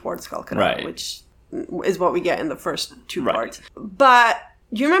rather than towards Calcutta, which is what we get in the first two parts. But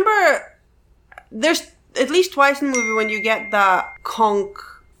you remember, there's at least twice in the movie when you get that conch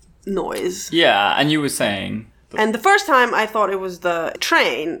noise. Yeah, and you were saying... And the first time I thought it was the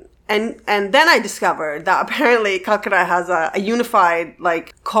train, and then I discovered that apparently Calcutta has a unified,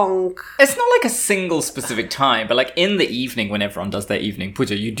 conch... It's not like a single specific time, but in the evening when everyone does their evening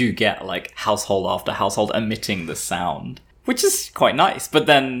puja, you do get household after household emitting the sound. Which is quite nice, but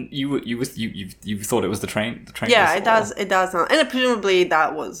then you thought it was the train. The train. Yeah, it does sound, and presumably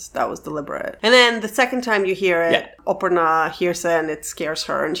that was deliberate. And then the second time you hear it, Oprna hears it, and it scares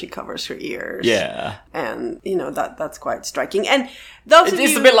her, and she covers her ears. Yeah, and that's quite striking. And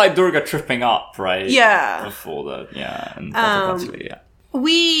it's a bit like Durga tripping up, right? Yeah, before and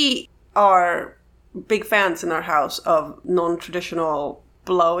we are big fans in our house of non-traditional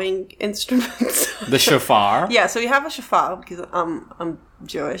blowing instruments. The shofar? Yeah, so you have a shofar, because I'm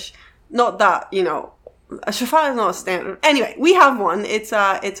Jewish. Not that, a shofar is not a standard. Anyway, we have one. It's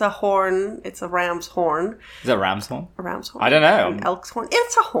a horn. It's a ram's horn. Is that a ram's horn? A ram's horn. I don't know. An elk's horn.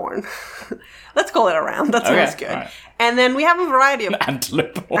 It's a horn. Let's call it a ram. That sounds good. Right. And then we have a variety of... An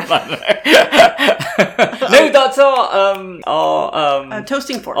antelope horn, I don't know. No, that's our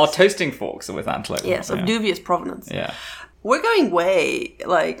toasting forks. Our toasting forks are with antelope. Yes, of dubious provenance. Yeah. We're going way,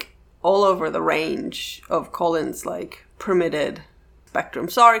 all over the range of Colin's, permitted spectrum.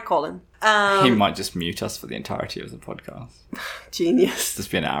 Sorry, Colin. He might just mute us for the entirety of the podcast. Genius. Just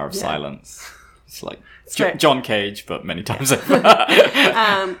be an hour of silence. It's like John Cage, but many times over.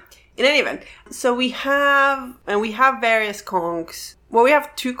 In any event, so we have various conchs. Well, we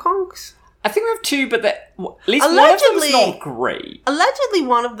have 2 conchs. I think we have 2, but at least one of them is not great. Allegedly,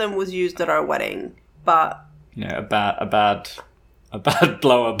 one of them was used at our wedding, but... a bad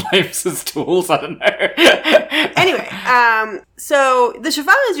blower blames his tools. I don't know. Anyway, so the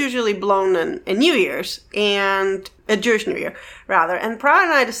shofar is usually blown in New Year's, and a Jewish New Year rather. And Prada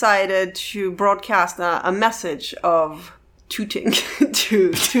and I decided to broadcast a message of tooting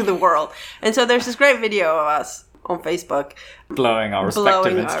to the world. And so there's this great video of us on Facebook blowing our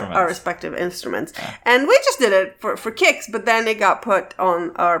respective instruments. Yeah. And we just did it for kicks, but then it got put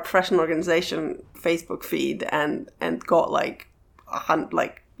on our professional organization Facebook feed and got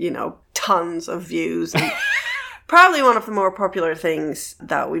tons of views. And probably one of the more popular things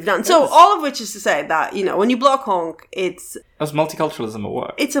that we've done. So all of which is to say that, when you blow conch, that's multiculturalism at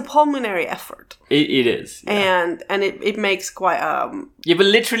work. It's a pulmonary effort. It is. Yeah. And it makes quite yeah, but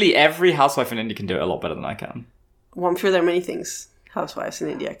literally every housewife in India can do it a lot better than I can. Well, I'm sure there are many things housewives in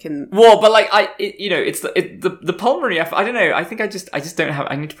India can... Well, but it's the pulmonary effort. I don't know. I think I just don't have...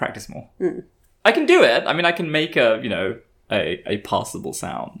 I need to practice more. Mm. I can do it. I mean, I can make a passable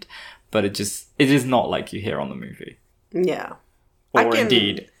sound, but it is not like you hear on the movie. Yeah. Or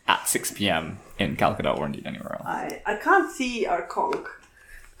indeed at 6 p.m. in Calcutta, or indeed anywhere else. I can't see our conch.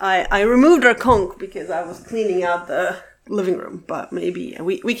 I removed our conch because I was cleaning out the living room, but maybe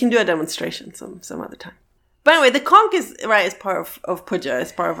we can do a demonstration some other time. But anyway, the conch is part of puja.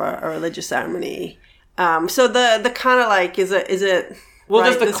 It's part of a religious ceremony. So the kind of like is it. Well,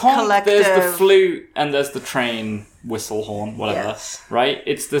 right, there's the conch, there's the flute, and there's the train whistle, horn, whatever. Yes. Right?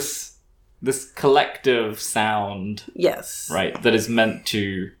 It's this collective sound. Yes. Right, that is meant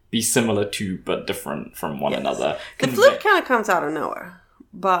to be similar to but different from one another. The flute kind of comes out of nowhere,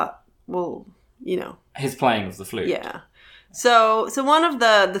 but well, his playing of the flute. Yeah. So one of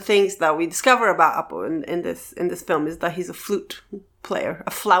the things that we discover about Apu in this film is that he's a flute player,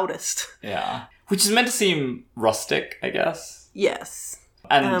 a flautist. Yeah, which is meant to seem rustic, I guess. Yes.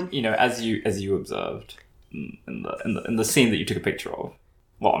 And as you observed in the scene that you took a picture of.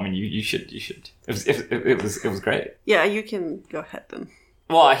 Well, I mean, you should. It was great. Yeah, you can go ahead then.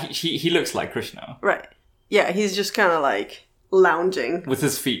 Well, he looks like Krishna. Right. Yeah, he's just kind of like lounging with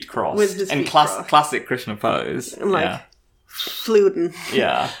his feet crossed in classic Krishna pose, and like fluting.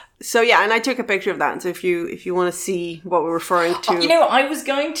 Yeah. So yeah, and I took a picture of that. And so if you want to see what we're referring to, I was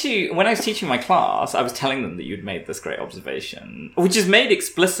going to when I was teaching my class, I was telling them that you'd made this great observation, which is made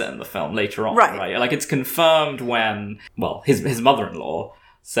explicit in the film later on, right? Like it's confirmed when his mother-in-law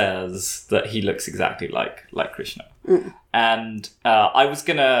says that he looks exactly like Krishna. And I was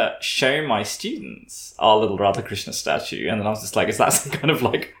gonna show my students our little Radha Krishna statue, and then I was just like, is that some kind of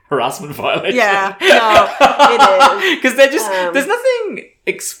like harassment violation? Yeah, no, it is. Because they're just there's nothing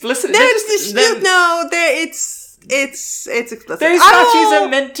explicit. It's explicit. Those statues are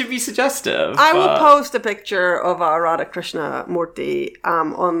meant to be suggestive. I will post a picture of our Radha Krishna Murti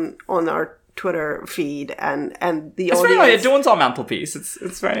on our Twitter feed, and the audience very, it adorns our mantelpiece.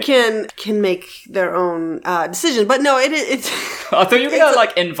 It's very can make their own decision. But no, it's. I thought you were gonna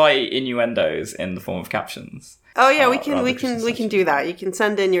like invite innuendos in the form of captions. Oh yeah, we can do that. You can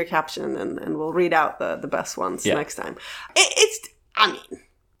send in your caption, and we'll read out the best ones next time.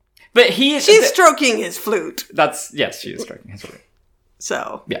 But she's stroking his flute. Yes, she is stroking his flute.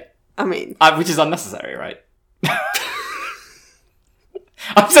 So yeah, which is unnecessary, right?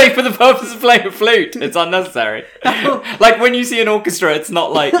 I'm saying for the purpose of playing a flute, it's unnecessary. Like when you see an orchestra, it's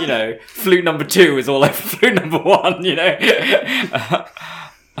not like, flute number 2 is all over flute number 1,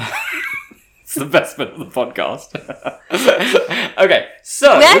 It's the best bit of the podcast. Okay,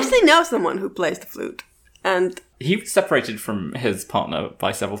 so... We actually know someone who plays the flute, and... He was separated from his partner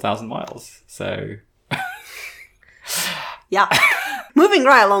by several thousand miles, so... Yeah. Moving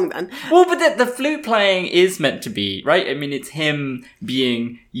right along then. Well, but the flute playing is meant to be, right? I mean, it's him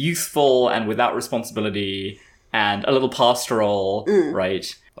being youthful and without responsibility and a little pastoral,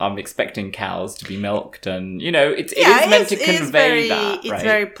 right? I'm expecting cows to be milked and, it is meant to convey that, right? It's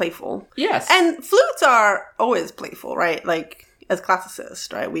very playful. Yes. And flutes are always playful, right? Like, as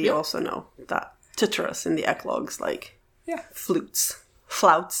classicists, right? We also know that Tityrus in the eclogues,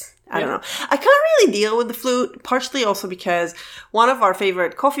 flauts. I don't know. I can't really deal with the flute, partially also because one of our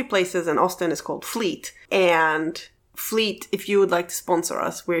favorite coffee places in Austin is called Fleet. And Fleet, if you would like to sponsor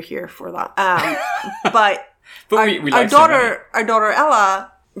us, we're here for that. But our daughter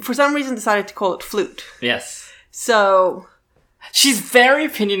Ella, for some reason, decided to call it flute. Yes. So... She's very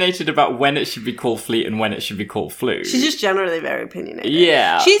opinionated about when it should be called fleet and when it should be called flute. She's just generally very opinionated.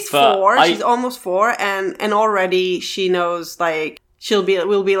 Yeah. She's 4. She's almost 4. And already she knows,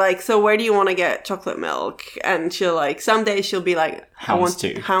 we'll be like, so where do you want to get chocolate milk? And she'll some days she'll be like,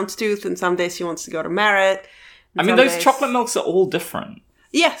 Houndstooth, and some days she wants to go to Merritt. Those chocolate milks are all different.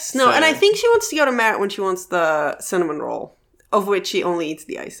 Yes, no, and I think she wants to go to Merritt when she wants the cinnamon roll, of which she only eats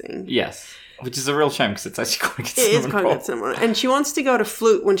the icing. Yes, which is a real shame because it's actually quite good cinnamon roll. It is quite good cinnamon. And she wants to go to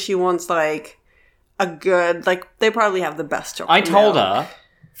Flute when she wants a good, they probably have the best chocolate milk. I told her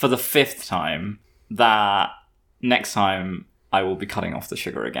for the 5th time that next time I will be cutting off the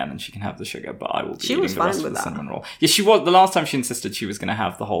sugar again and she can have the sugar, but I will be eating the rest of the cinnamon roll. Yeah, she was. The last time she insisted she was going to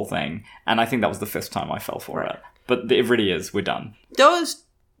have the whole thing, and I think that was the 5th time I fell for it. But it really is. We're done. Those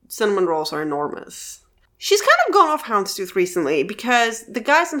cinnamon rolls are enormous. She's kind of gone off Houndstooth recently because the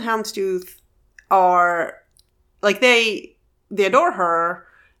guys in Houndstooth are, they adore her,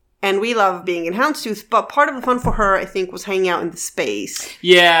 and we love being in Houndstooth, but part of the fun for her, I think, was hanging out in the space.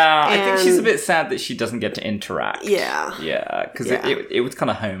 Yeah, I think she's a bit sad that she doesn't get to interact. Yeah. Yeah, because it was kind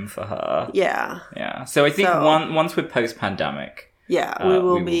of home for her. Yeah. Yeah, so I think once we're post-pandemic, we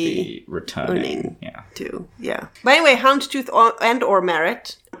will be returning to. Yeah. But anyway, Houndstooth and or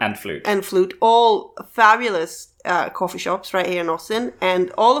Merritt. And Flute, all fabulous coffee shops right here in Austin,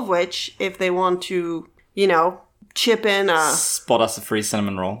 and all of which, if they want to, chip in spot us a free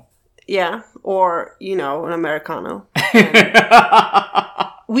cinnamon roll. Yeah, or, an Americano.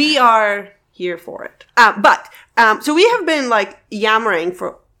 we are here for it. So we have been like yammering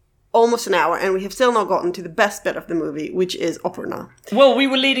for almost an hour, and we have still not gotten to the best bit of the movie, which is Operna. Well, we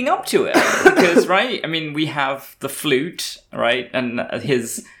were leading up to it because, right? I mean, we have the flute, right, and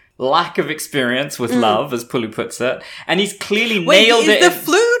his lack of experience with love, as Pulu puts it, and he's clearly nailed it. Is the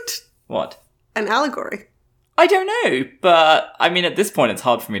flute what? An allegory? I don't know, but I mean, at this point, it's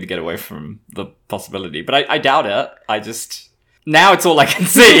hard for me to get away from the possibility. But I doubt it. Now it's all I can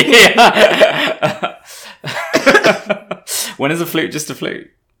see. When is a flute just a flute?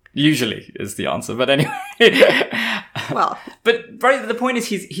 Usually is the answer, but anyway. Well, but right, the point is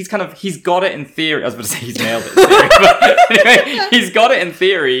he's got it in theory. I was about to say he's nailed it in theory, but anyway, he's got it in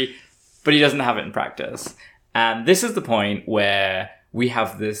theory, but he doesn't have it in practice. And this is the point where we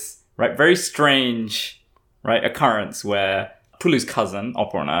have this very strange occurrence where Pulu's cousin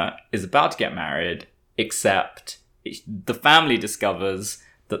Oporna is about to get married, except the family discovers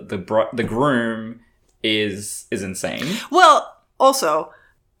that the groom is insane. Well, also,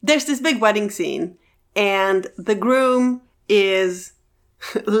 there's this big wedding scene, and the groom is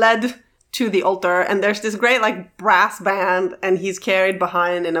led to the altar, and there's this great, like, brass band, and he's carried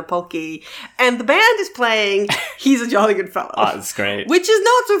behind in a pulky, and the band is playing He's a Jolly Good Fellow. Oh, that's great. Which is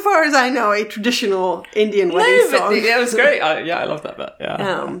not, so far as I know, a traditional Indian wedding song. Yeah, it was great. I love that bit.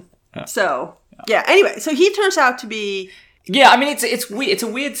 Yeah. Anyway, so he turns out to be... Yeah, I mean, it's weird. It's a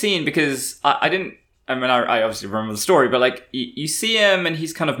weird scene because I obviously remember the story, but like you see him and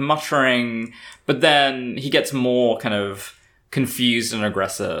he's kind of muttering, but then he gets more kind of confused and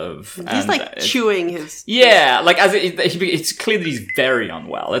aggressive. He's like chewing his... Yeah, like it's clear that he's very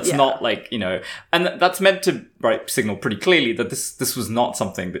unwell. It's not like, and that's meant to signal pretty clearly that this was not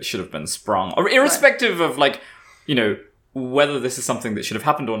something that should have been sprung, or irrespective of like, whether this is something that should have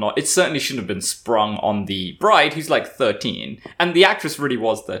happened or not. It certainly shouldn't have been sprung on the bride, who's like 13. And the actress really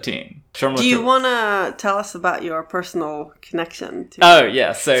was 13. Do you want to tell us about your personal connection to... Oh,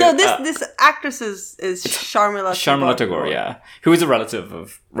 yeah. So this actress is Sharmila Tagore, yeah. Who is a relative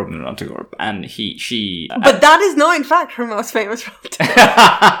of Rabindranath Tagore. And she... But that is not, in fact, her most famous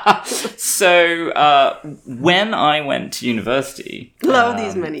relative. So, when I went to university...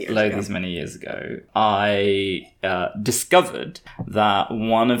 these many years ago, I... discovered that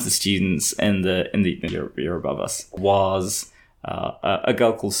one of the students in the year above us was a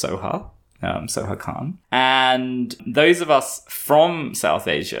girl called Soha Khan, and those of us from South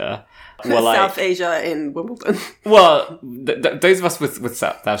Asia were like South Asia in Wimbledon. Well, those of us with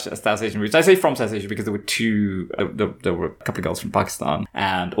South Asian roots. I say from South Asia because there were a couple of girls from Pakistan,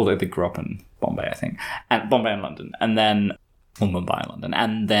 and although they grew up in Bombay, I think, and Bombay and London, and then. Mumbai and London.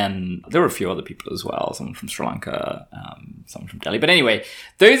 And then there were a few other people as well, someone from Sri Lanka, someone from Delhi. But anyway,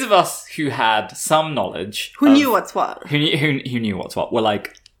 those of us who had some knowledge... Who knew what's what. Who knew what's what were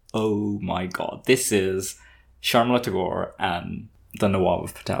like, oh my god, this is Sharmila Tagore and the Nawab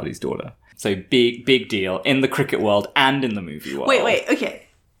of Pataudi's daughter. So big deal in the cricket world and in the movie world. Wait, okay.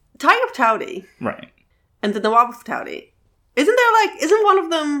 Tiger Pataudi. Right. And the Nawab of Pataudi. Isn't one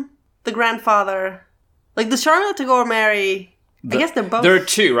of them the grandfather... Like, does Sharmila Tagore marry... I guess they're both... There are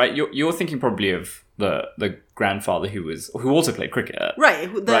two, right? You're thinking probably of the grandfather who also played cricket. Right,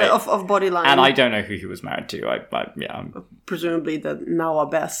 of Bodyline. And I don't know who he was married to. Presumably the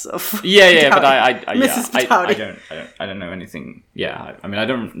Nawabess of Yeah, but Mrs. Pataudi. I don't know anything. Yeah, I mean, I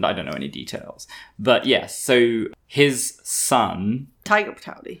don't know any details. But yes, so his son... Tiger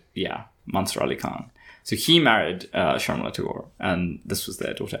Pataudi. Yeah, Mansur Ali Khan. So he married Sharmila Tagore, and this was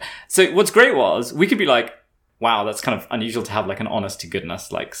their daughter. So what's great was, we could be like, wow, that's kind of unusual to have like an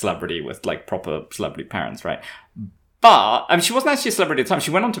honest-to-goodness like celebrity with like proper celebrity parents, right? But, I mean, she wasn't actually a celebrity at the time. She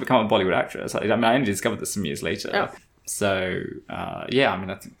went on to become a Bollywood actress. I only discovered this some years later. Oh. So, I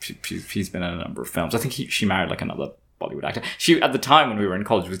mean, I think she's been in a number of films. I think she married like another Bollywood actor. She, at the time when we were in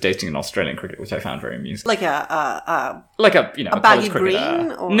college, was dating an Australian cricketer, which I found very amusing. Like a a baggy college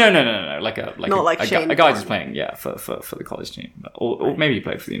green? Or? No. Like a guy just playing, for the college team. Or maybe he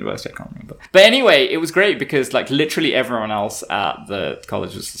played for the university, I can't remember. But anyway, it was great because like literally everyone else at the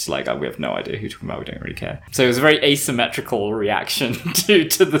college was just like, we have no idea who you're talking about, we don't really care. So it was a very asymmetrical reaction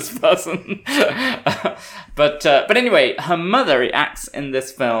to this person. But anyway, her mother acts in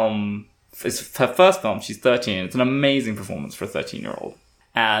this film. It's her first film. She's 13. It's an amazing performance for a 13-year-old.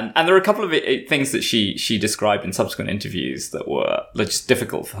 And there are a couple of things that she described in subsequent interviews that were just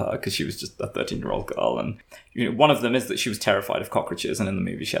difficult for her because she was just a 13-year-old girl. And one of them is that she was terrified of cockroaches, and in the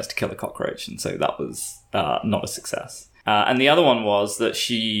movie she has to kill a cockroach, and so that was not a success. And the other one was that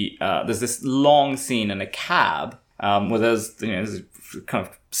there's this long scene in a cab where there's kind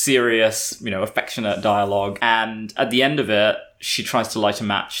of serious, affectionate dialogue, and at the end of it, she tries to light a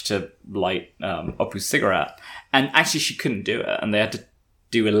match to light Opu's cigarette, and actually she couldn't do it, and they had to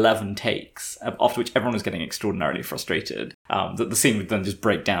do 11 takes, after which everyone was getting extraordinarily frustrated. That the scene would then just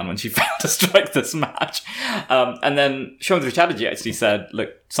break down when she failed to strike this match. And then Soumitra Chatterjee actually said,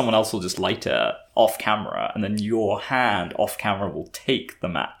 look, someone else will just light it off camera, and then your hand off camera will take the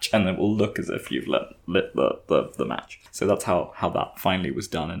match, and it will look as if you've lit the match. So that's how that finally was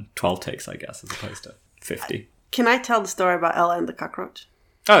done in 12 takes, I guess, as opposed to 50. Can I tell the story about Ella and the cockroach?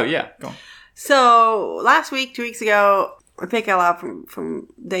 Oh, yeah, go on. So, last week, 2 weeks ago, I pick Ella up from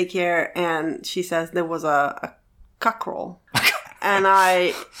daycare, and she says there was a cockerel. And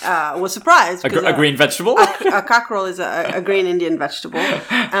I was surprised. A green vegetable? A cockerel is a green Indian vegetable.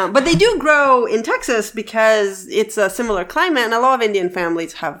 But they do grow in Texas because it's a similar climate, and a lot of Indian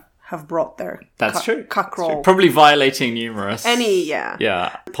families have brought their true. cockerel. That's true. Probably violating numerous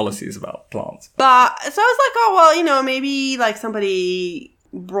policies about plants. But so I was like, oh, well, you know, maybe like somebody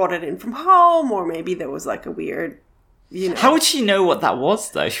brought it in from home, or maybe there was like a weird, you know. How would she know what that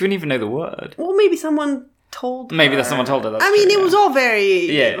was, though? She wouldn't even know the word. Well, maybe someone told her. Maybe that someone told her. That's it true, was all very,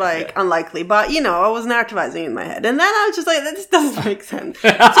 unlikely. But, you know, I was narrativizing in my head. And then I was just like, this doesn't make sense. So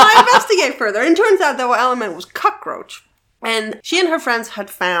I investigate further. And it turns out that what element was cockroach. And she and her friends had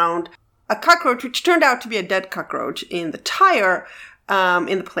found a cockroach, which turned out to be a dead cockroach, in the tire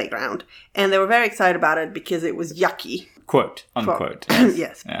in the playground. And they were very excited about it because it was yucky. Quote, unquote.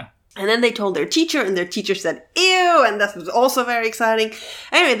 Yes. Yeah. And then they told their teacher, and their teacher said, ew, and that was also very exciting.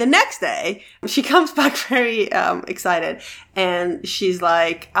 Anyway, the next day, she comes back very excited, and she's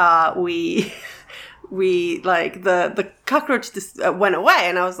like, we like, the cockroach just went away.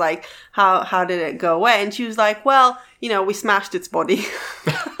 And I was like, how did it go away? And she was like, well, you know, we smashed its body.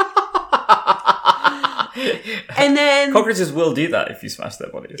 And then cockroaches will do that if you smash their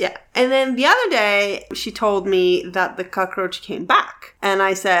bodies. Yeah. And then the other day, she told me that the cockroach came back. And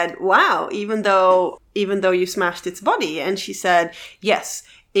I said, wow, even though you smashed its body. And she said, yes,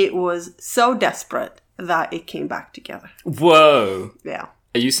 it was so desperate that it came back together. Whoa. Yeah.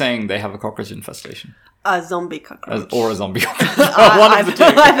 Are you saying they have a cockroach infestation? A zombie cockroach. Or a zombie cockroach. One of the two.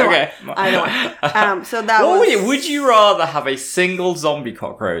 Okay. Either one. So that was... Would you rather have a single zombie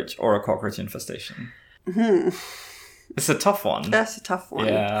cockroach or a cockroach infestation? It's a tough one. That's a tough one.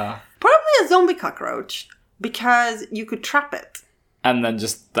 Yeah. Probably a zombie cockroach, because you could trap it. And then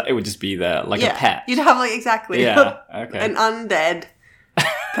it would just be there, like a pet. You'd have, like, exactly. Yeah, okay. An undead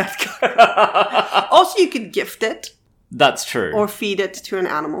pet cockroach. Also, you could gift it. That's true. Or feed it to an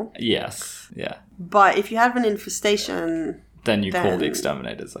animal. Yes, yeah. But if you have an infestation... Then you call the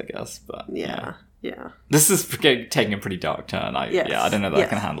exterminators, I guess. But Yeah. This is taking a pretty dark turn. I don't know that I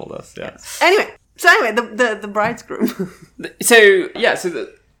can handle this. Yeah. Anyway, the bridegroom.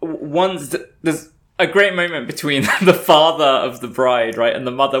 There's a great moment between the father of the bride, right, and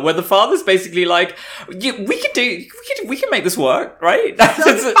the mother, where the father's basically like, we can make this work, right?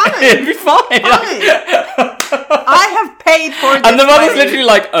 It'd be fine. I have paid for this. And the mother's literally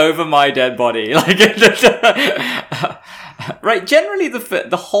like, over my dead body. Like, right, generally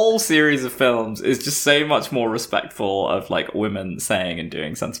the whole series of films is just so much more respectful of, like, women saying and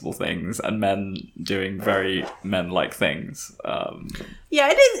doing sensible things and men doing very men-like things.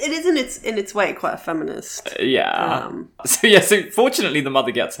 It is in its way quite a feminist. So fortunately the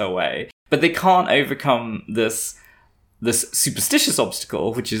mother gets her way, but they can't overcome this superstitious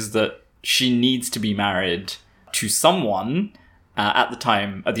obstacle, which is that she needs to be married to someone at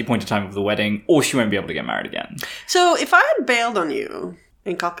the appointed time of the wedding, or she won't be able to get married again. So if I had bailed on you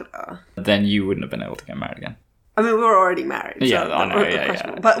in Calcutta, then you wouldn't have been able to get married again. I mean, we were already married. Yeah, I know.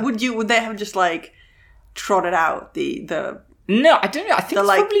 Yeah. But would they have just, like, trotted out the? No, I don't know. I think it's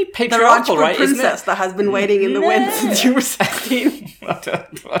probably patriarchal, the right? Princess that has been waiting in the wind since you were 16.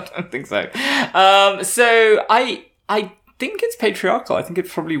 I don't think so. So I think it's patriarchal. I think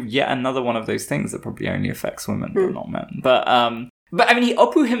it's probably yet another one of those things that probably only affects women, but not men. But I mean,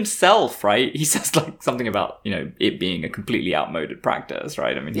 Opu himself, right? He says, like, something about, you know, it being a completely outmoded practice,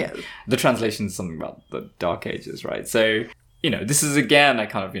 right? I mean, the translation is something about the Dark Ages, right? So, you know, this is again a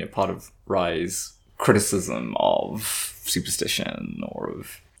kind of, you know, part of Rai's criticism of superstition or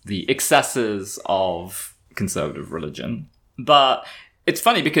of the excesses of conservative religion. But it's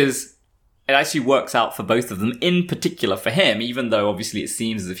funny because it actually works out for both of them, in particular for him, even though obviously it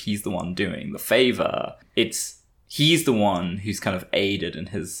seems as if he's the one doing the favor. He's the one who's kind of aided in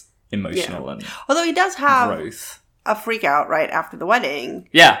his emotional and although he does have growth. A freak out right after the wedding.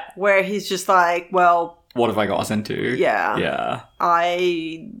 Yeah. Where he's just like, well, what have I got us into? Yeah. Yeah.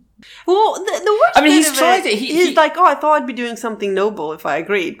 Well, the worst I mean, bit he's of tried it, it. He's like, oh, I thought I'd be doing something noble if I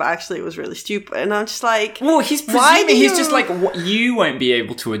agreed, but actually it was really stupid. And I'm just like... Well, he's why presuming do he's you- just like, you won't be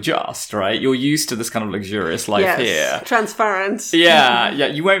able to adjust, right? You're used to this kind of luxurious life Yes, here. transparent. Yeah,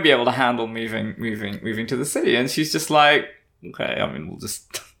 you won't be able to handle moving to the city. And she's just like, okay, I mean,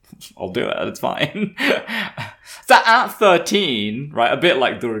 I'll do it, it's fine. So at 13, right, a bit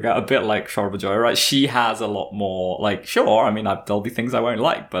like Durga, a bit like Shorba Joy, right, she has a lot more, like, sure, I mean, there'll be things I won't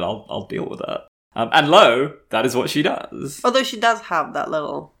like, but I'll deal with it. And Lo, that is what she does. Although she does have that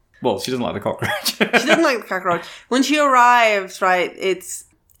little... Well, she doesn't like the cockroach. She doesn't like the cockroach. When she arrives, right, it's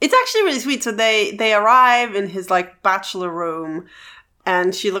actually really sweet. So they arrive in his, like, bachelor room,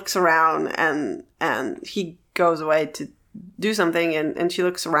 and she looks around, and he goes away to do something, and she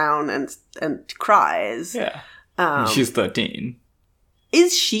looks around and cries. Yeah. She's 13.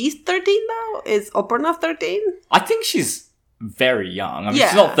 Is she 13 though? Is Oprah 13? I think she's very young. I mean, Yeah.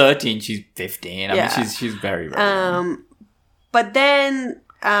 she's not 13, she's 15. I Yeah. mean, she's very, very young. But then...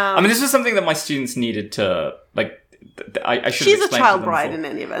 I mean, this was something that my students needed to, like, I should have she's a explained to child them bride before. in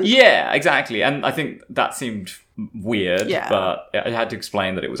any event. Yeah, exactly. And I think that seemed weird, Yeah. but I had to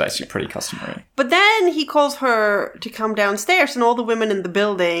explain that it was actually pretty customary. But then he calls her to come downstairs, and all the women in the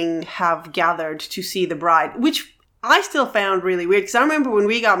building have gathered to see the bride, which I still found really weird. Because I remember when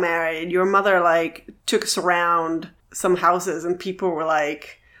we got married, your mother, like, took us around some houses, and people were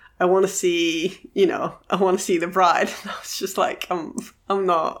like, I want to see the bride. And I was just like, I'm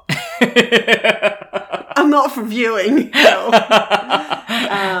not for viewing. No.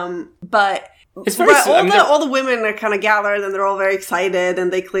 But It's very all the women are kind of gathered, and they're all very excited,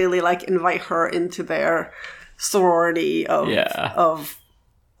 and they clearly, like, invite her into their sorority of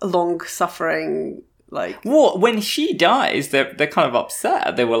long suffering. Like, Well, when she dies, they're kind of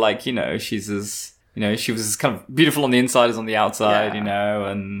upset. They were like, she's as... she was as kind of beautiful on the inside as on the outside, Yeah.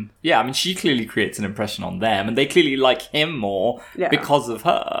 and I mean, she clearly creates an impression on them, and they clearly like him more because of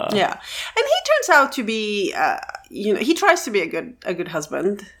her. yeah, and he turns out to be, he tries to be a good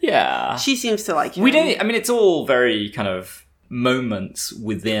husband. Yeah. She seems to like him. I mean, it's all very kind of moments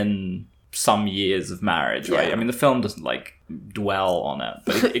within some years of marriage, right? Yeah. I mean, the film doesn't, like, dwell on it,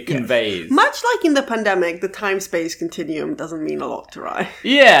 but it conveys... Much like in the pandemic, the time-space continuum doesn't mean a lot to Rai.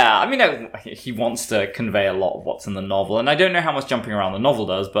 Yeah, I mean, he wants to convey a lot of what's in the novel, and I don't know how much jumping around the novel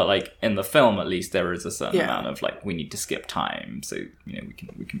does, but, like, in the film, at least, there is a certain amount of, like, we need to skip time, so, we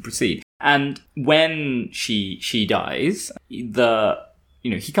can proceed. And when she dies, he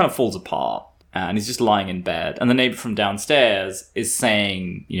kind of falls apart, and he's just lying in bed, and the neighbor from downstairs is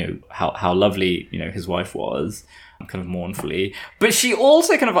saying, how lovely, his wife was, kind of mournfully. But she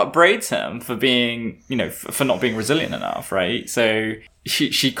also kind of upbraids him for being, for not being resilient enough, right? So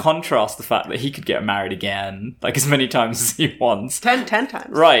she contrasts the fact that he could get married again, like, as many times as he wants. 10 times.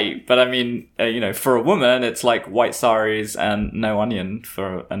 Right, but I mean, for a woman, it's like white saris and no onion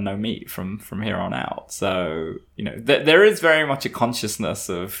and no meat from here on out. So, there is very much a consciousness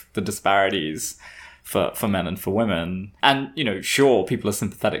of the disparities for men and for women. And, sure, people are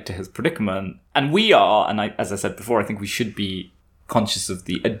sympathetic to his predicament. And we are, and as I said before, I think we should be conscious of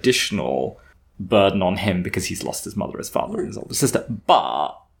the additional burden on him because he's lost his mother, his father, and his older sister.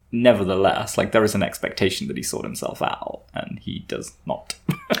 But nevertheless, like, there is an expectation that he sort himself out, and he does not.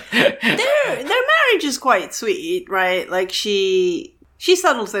 Their marriage is quite sweet, right? Like, she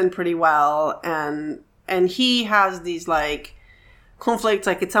settles in pretty well, and he has these, like, conflicts.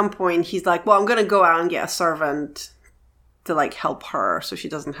 Like, at some point he's like, well, I'm gonna go out and get a servant to, like, help her so she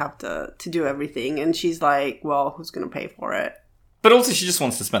doesn't have to do everything, and she's like, well, who's gonna pay for it? But also, she just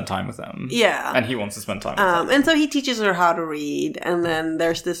wants to spend time with him. Yeah. And he wants to spend time with her. And so he teaches her how to read, and then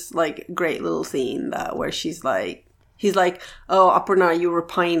there's this, like, great little scene where he's like, oh, Aparna, you were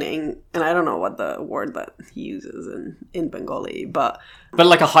pining, and I don't know what the word that he uses in Bengali, but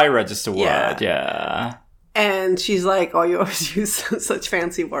like a high register word, Yeah. And she's like, oh, you always use such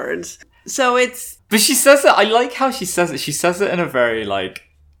fancy words. So it's... But she says it, I like how she says it. She says it in a very, like,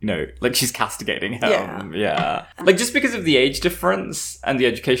 like she's castigating him. Yeah. Like, just because of the age difference and the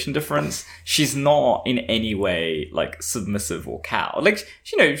education difference, she's not in any way, like, submissive or cowed. Like,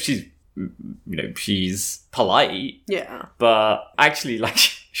 she's polite. Yeah. But actually, like,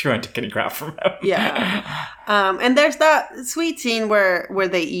 she won't take any crap from him. Yeah. And there's that sweet scene where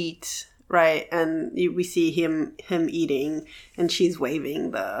they eat, right? And we see him eating, and she's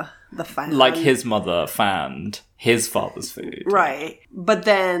waving the fan. Like his mother fanned his father's food. Right. But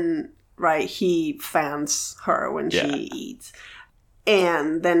then, right, he fans her when she eats.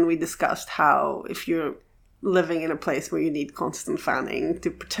 And then we discussed how if you're living in a place where you need constant fanning to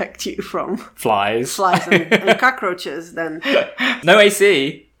protect you from Flies. and cockroaches, then No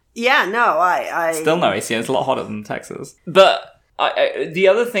AC. yeah, no, I Still no AC, and it's a lot hotter than Texas. But the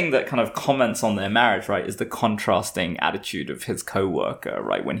other thing that kind of comments on their marriage, right, is the contrasting attitude of his co-worker,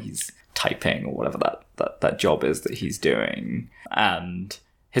 right, when he's typing or whatever that job is that he's doing. And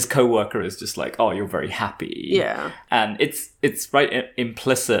his co-worker is just like, oh, you're very happy. Yeah. And it's right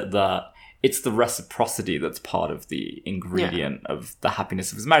implicit that it's the reciprocity that's part of the ingredient of the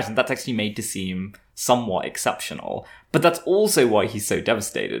happiness of his marriage. And that's actually made to seem somewhat exceptional. But that's also why he's so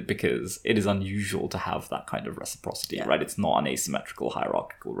devastated, because it is unusual to have that kind of reciprocity, right? It's not an asymmetrical,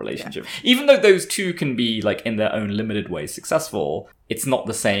 hierarchical relationship. Yeah. Even though those two can be, like, in their own limited way successful, it's not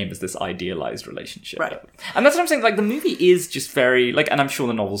the same as this idealized relationship. Right. And that's what I'm saying. Like, the movie is just very, like, and I'm sure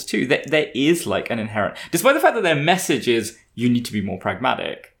the novels too, there is, like, an inherent... Despite the fact that their message is, you need to be more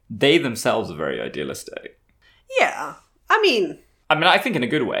pragmatic, they themselves are very idealistic. Yeah. I mean, I think in a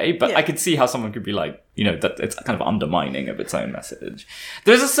good way, but I could see how someone could be like, that it's kind of undermining of its own message.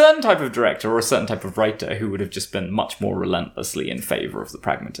 There's a certain type of director or a certain type of writer who would have just been much more relentlessly in favor of the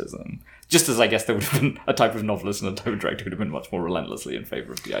pragmatism. Just as I guess there would have been a type of novelist and a type of director who would have been much more relentlessly in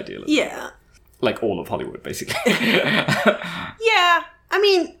favor of the idealism. Yeah. Like all of Hollywood, basically. Yeah. I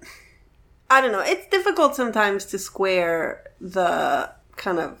mean, I don't know. It's difficult sometimes to square the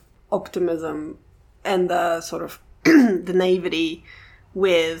kind of optimism and the sort of the naivety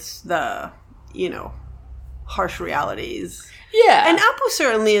with the, harsh realities. Yeah. And Apu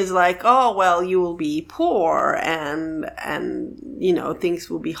certainly is like, oh, well, you will be poor and things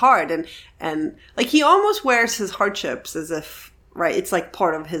will be hard. And like, he almost wears his hardships as if, right, it's like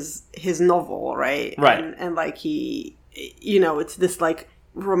part of his novel, right? Right. And like he, it's this like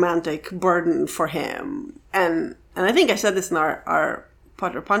romantic burden for him. And I think I said this in our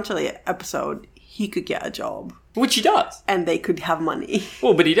Padre Panchali episode, he could get a job. Which he does. And they could have money.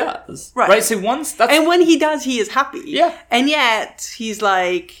 Well, but he does. Right. So once that's... And when he does, he is happy. Yeah. And yet, he's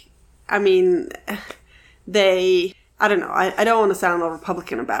like, I mean, I don't know, I don't want to sound all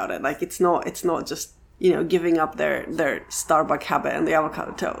Republican about it. Like, it's not just, giving up their Starbucks habit and the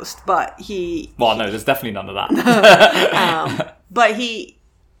avocado toast. But he... Well, no, there's definitely none of that. But he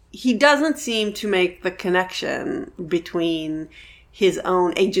doesn't seem to make the connection between his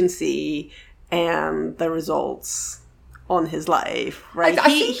own agency and the results on his life, right? I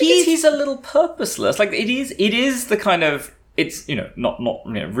think he's a little purposeless. Like, it is the kind of, it's, not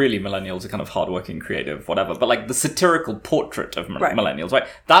really millennials are kind of hardworking, creative, whatever, but like the satirical portrait of millennials, right?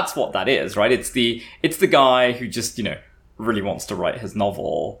 That's what that is, right? It's the guy who just, really wants to write his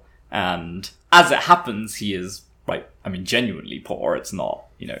novel, and as it happens, he is, right, genuinely poor. It's not,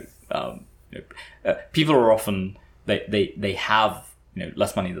 people are often, they have,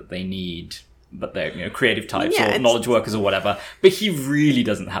 less money that they need, but they're, creative types or knowledge workers or whatever. But he really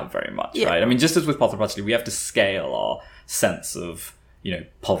doesn't have very much, right? Just as with Padre Panchali, we have to scale our sense of,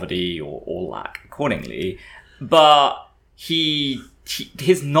 poverty or lack accordingly. But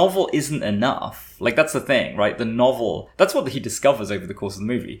his novel isn't enough. Like, that's the thing, right? The novel, that's what he discovers over the course of the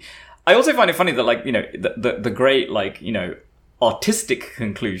movie. I also find it funny that, like, the great, like, artistic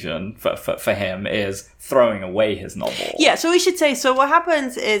conclusion for him is throwing away his novel. Yeah, so we should say, so what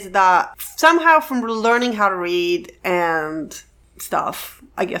happens is that somehow from learning how to read and stuff,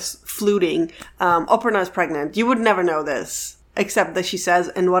 I guess, fluting, Oprah is pregnant. You would never know this, except that she says,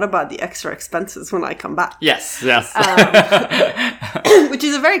 and what about the extra expenses when I come back? Yes. Which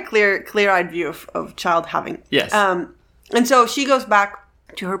is a very clear-eyed view of child having. Yes. And so she goes back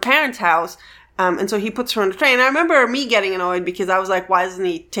to her parents' house, and so he puts her on the train. I remember me getting annoyed because I was like, why doesn't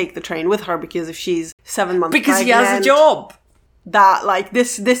he take the train with her? Because if she's 7 months because pregnant, he has a job. That, like,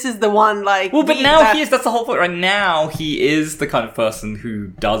 this is the one, like... Well, but now he is, that's the whole point, right? Now he is the kind of person who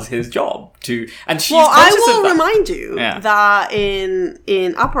does his job and she's I conscious will of that. remind you that in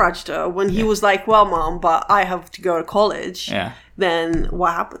Aparajita, when he was like, well, Mom, but I have to go to college, then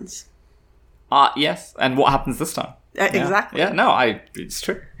what happens? Yes, and what happens this time? Exactly. Yeah, no, it's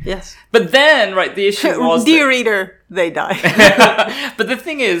true. Yes. But then, right, the issue was... Dear reader, they die. But the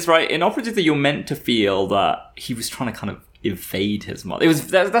thing is, right, in Aparajita, you're meant to feel that he was trying to kind of evade his mother.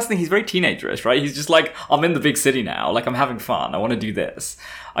 That's the thing, he's very teenagerish, right? He's just like, I'm in the big city now, like, I'm having fun, I want to do this.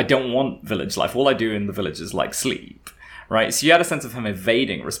 I don't want village life. All I do in the village is, like, sleep. Right, so you had a sense of him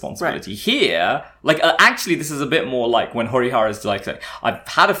evading responsibility. Right. Here, like, actually, this is a bit more like when Horihara is like, I've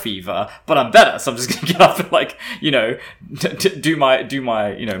had a fever, but I'm better, so I'm just going to get up and, like, do my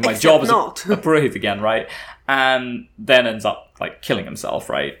my job as a Purohit again, right? and then ends up like killing himself,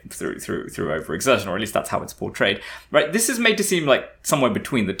 right, through overexertion, or at least that's how it's portrayed, right? This is made to seem like somewhere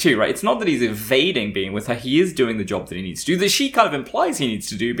between the two, right? It's not that he's evading being with her; he is doing the job that he needs to do, that she kind of implies he needs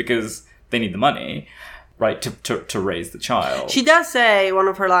to do because they need the money, right, to raise the child. She does say one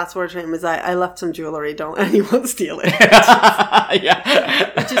of her last words to him is, "I left some jewelry. Don't anyone steal it."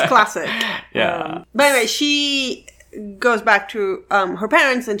 Yeah, which is classic. Yeah. But anyway, she goes back to her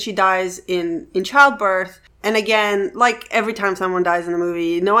parents, and she dies in childbirth. And again, like every time someone dies in a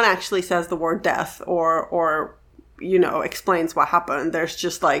movie, no one actually says the word death or explains what happened. There's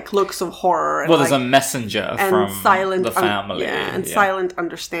just like looks of horror. And, there's a messenger from the family. Silent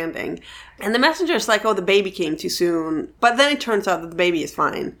understanding. And the messenger is like, oh, the baby came too soon. But then it turns out that the baby is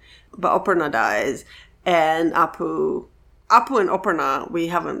fine. But Oparna dies. And Apu and Oparna, we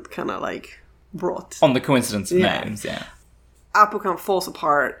haven't kind of like brought. On the coincidence of names, yeah. Apu kind of falls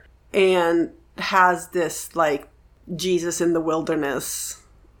apart and has this like Jesus in the wilderness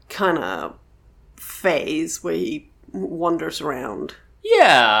kind of phase where he wanders around.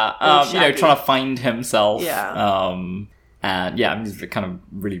 Yeah, trying to find himself. Yeah. And yeah, I mean, he's kind of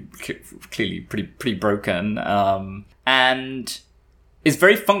really clearly pretty broken. And is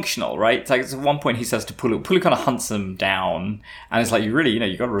very functional, right? It's like at one point he says to Pulu kind of hunts him down, and it's like, you really,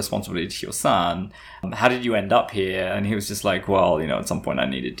 you got a responsibility to your son. How did you end up here? And he was just like, well, at some point I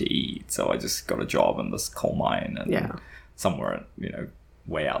needed to eat, so I just got a job in this coal mine and somewhere,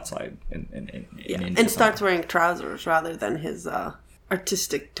 way outside in India. And starts wearing trousers rather than his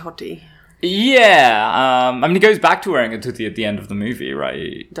artistic toti. Yeah, I mean, he goes back to wearing a tutti at the end of the movie,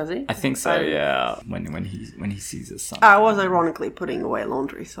 right? Does he? I think so. Yeah, when he sees his son. I was ironically putting away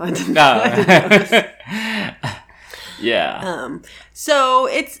laundry, so I didn't. Yeah. So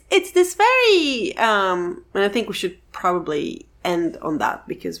it's this very, and I think we should probably end on that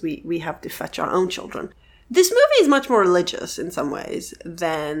because we have to fetch our own children. This movie is much more religious in some ways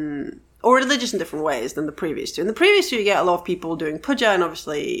or religious in different ways than the previous two. In the previous two, you get a lot of people doing puja, and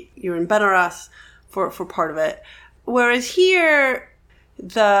obviously you're in Benaras for part of it. Whereas here,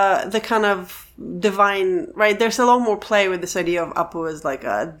 the kind of divine, right, there's a lot more play with this idea of Apu as like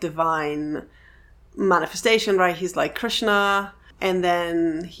a divine manifestation, right? He's like Krishna, and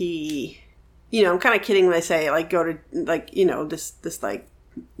then he, I'm kind of kidding when I say, like, go to, like, this like,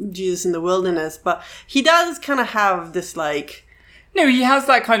 Jesus in the wilderness, but he does kind of have this, like, no, he has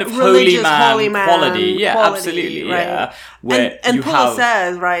that kind of holy man quality. Yeah, absolutely. Right? Yeah. And Paul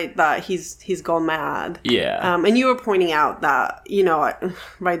says, right, that he's gone mad. Yeah. And you were pointing out that,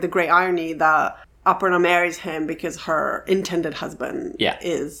 right, the great irony that Aparna marries him because her intended husband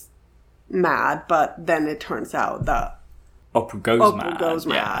is mad, but then it turns out that Apu goes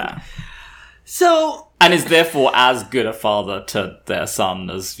mad. Yeah. So... And is therefore as good a father to their son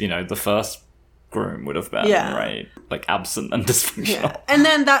as, the first groom would have been, right? Like absent and dysfunctional. Yeah. And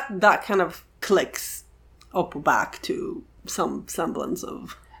then that kind of clicks Apu back to some semblance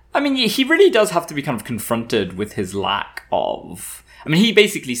of... I mean, he really does have to be kind of confronted with his lack of... I mean, he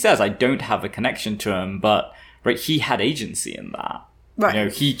basically says, I don't have a connection to him, but right, he had agency in that.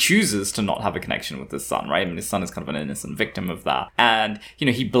 Right. He chooses to not have a connection with his son, right? I mean, his son is kind of an innocent victim of that. And,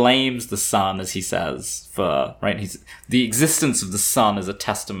 he blames the son, as he says, for, right, the existence of the son is a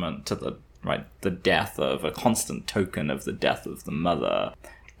testament to the death of a constant token of the death of the mother.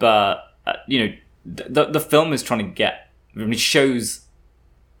 But, the film is trying to it shows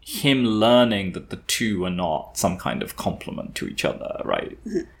him learning that the two are not some kind of complement to each other, right?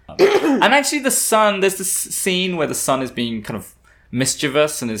 And actually the son, there's this scene where the son is being kind of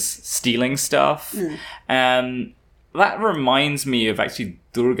mischievous and is stealing stuff. And that reminds me of actually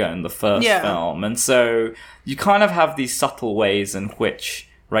Durga in the first film. And so you kind of have these subtle ways in which,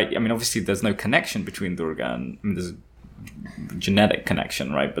 right, I mean, obviously there's no connection between Durga and, there's a genetic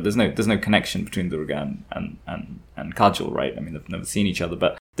connection, right? But there's no connection between Durga and Kajal, right? I mean, they've never seen each other,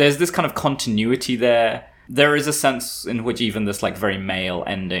 but there's this kind of continuity there. There is a sense in which even this like very male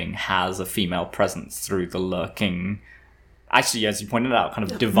ending has a female presence through the lurking, actually, as you pointed out, kind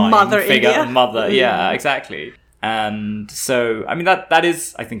of divine mother figure, India. mother. Yeah, exactly. And so, I mean, that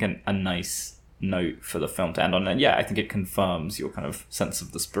is, I think, a nice note for the film to end on. And yeah, I think it confirms your kind of sense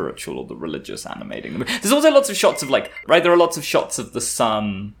of the spiritual or the religious animating. There's also lots of shots of like, right, there are lots of shots of the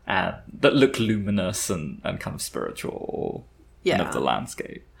sun that look luminous and kind of spiritual of the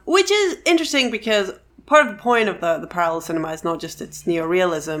landscape. Which is interesting because part of the point of the parallel cinema is not just its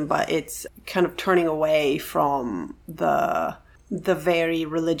neorealism, but it's kind of turning away from the very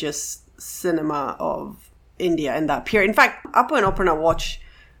religious cinema of India in that period. In fact, Apu and Aparna watch,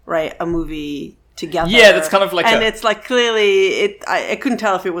 right, a movie together. Yeah, that's kind of like it's like clearly, I couldn't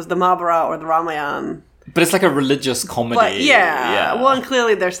tell if it was the Mahabharata or the Ramayana. But it's like a religious comedy. But well, and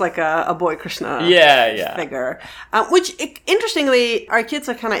clearly there's like a boy Krishna figure, which interestingly our kids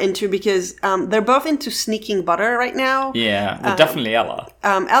are kind of into because they're both into sneaking butter right now. Yeah, well, definitely Ella.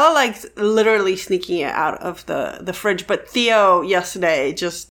 Ella likes literally sneaking it out of the fridge, but Theo yesterday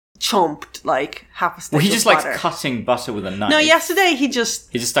just chomped like half a stick. Well, he just of likes butter. cutting butter with a knife. No, yesterday he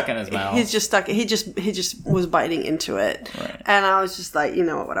just stuck it in his mouth. He just was biting into it, Right. and I was just like,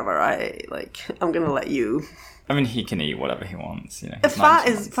 whatever. I'm gonna let you. I mean, he can eat whatever he wants. Fat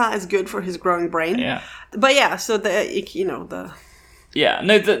is good for his growing brain. Yeah. But yeah, so the. Yeah,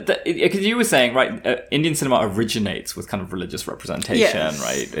 no, because you were saying, right, Indian cinema originates with kind of religious representation,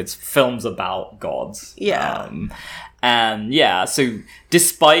 right? It's films about gods. Yeah. And yeah, so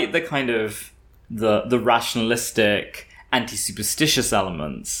despite the kind of the rationalistic, anti-superstitious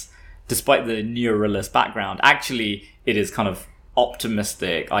elements, despite the neorealist background, actually it is kind of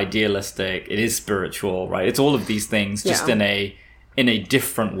optimistic, idealistic, it is spiritual, right? It's all of these things just in a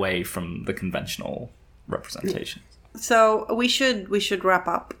different way from the conventional representation. So we should wrap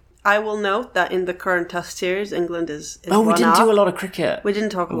up. I will note that in the current Test series, England is we didn't do a lot of cricket. We didn't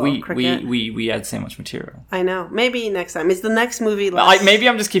talk a lot of cricket. We had so much material. I know. Maybe next time. Is the next movie maybe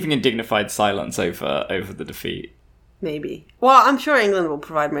I'm just keeping a dignified silence over the defeat. Maybe. Well, I'm sure England will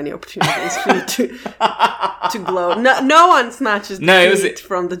provide many opportunities for you to glow. No one snatches defeat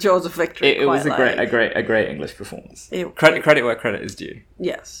from the jaws of victory. It was a great English performance. Credit where credit is due.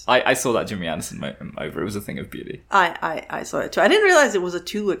 Yes. I saw that Jimmy Anderson moment over. It was a thing of beauty. I saw it too. I didn't realize it was a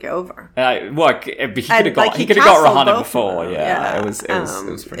 2-week over. He could have got Rahane before. Yeah. It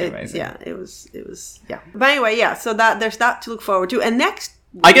was pretty amazing. Yeah, it was. Yeah. But anyway, so there's that to look forward to. And next.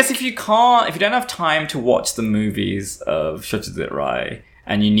 I guess if you don't have time to watch the movies of Satyajit Ray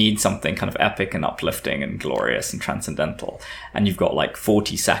and you need something kind of epic and uplifting and glorious and transcendental, and you've got like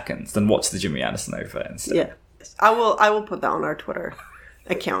 40 seconds, then watch the Jimmy Anderson OVA instead. Yeah, I will put that on our Twitter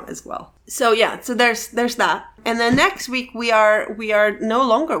account as well. So so there's that, and then next week we are no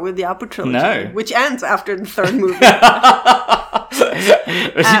longer with the Albert trilogy, which ends after the third movie.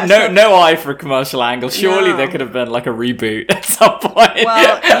 No eye for a commercial angle. Surely there could have been like a reboot at some point.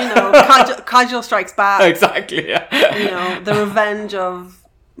 Well, Kajol Strikes Back. Exactly. Yeah. The Revenge of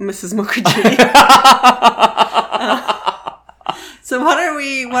Mrs. Mukherjee. So what are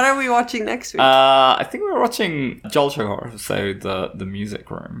we watching next week? I think we're watching Jal Chokor, so the Music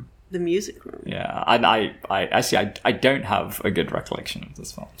Room. The Music Room. Yeah, and I don't have a good recollection of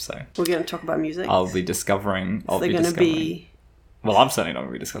this film, so we're going to talk about music. I'll be discovering. Be. Well, I'm certainly not going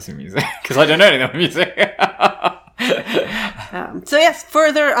to be discussing music because I don't know anything about music. So yes,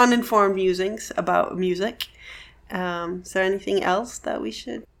 further uninformed musings about music. Is there anything else that we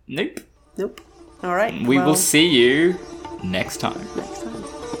should? Nope. All right. We will see you next time.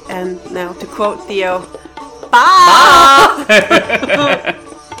 And now to quote Theo, bye!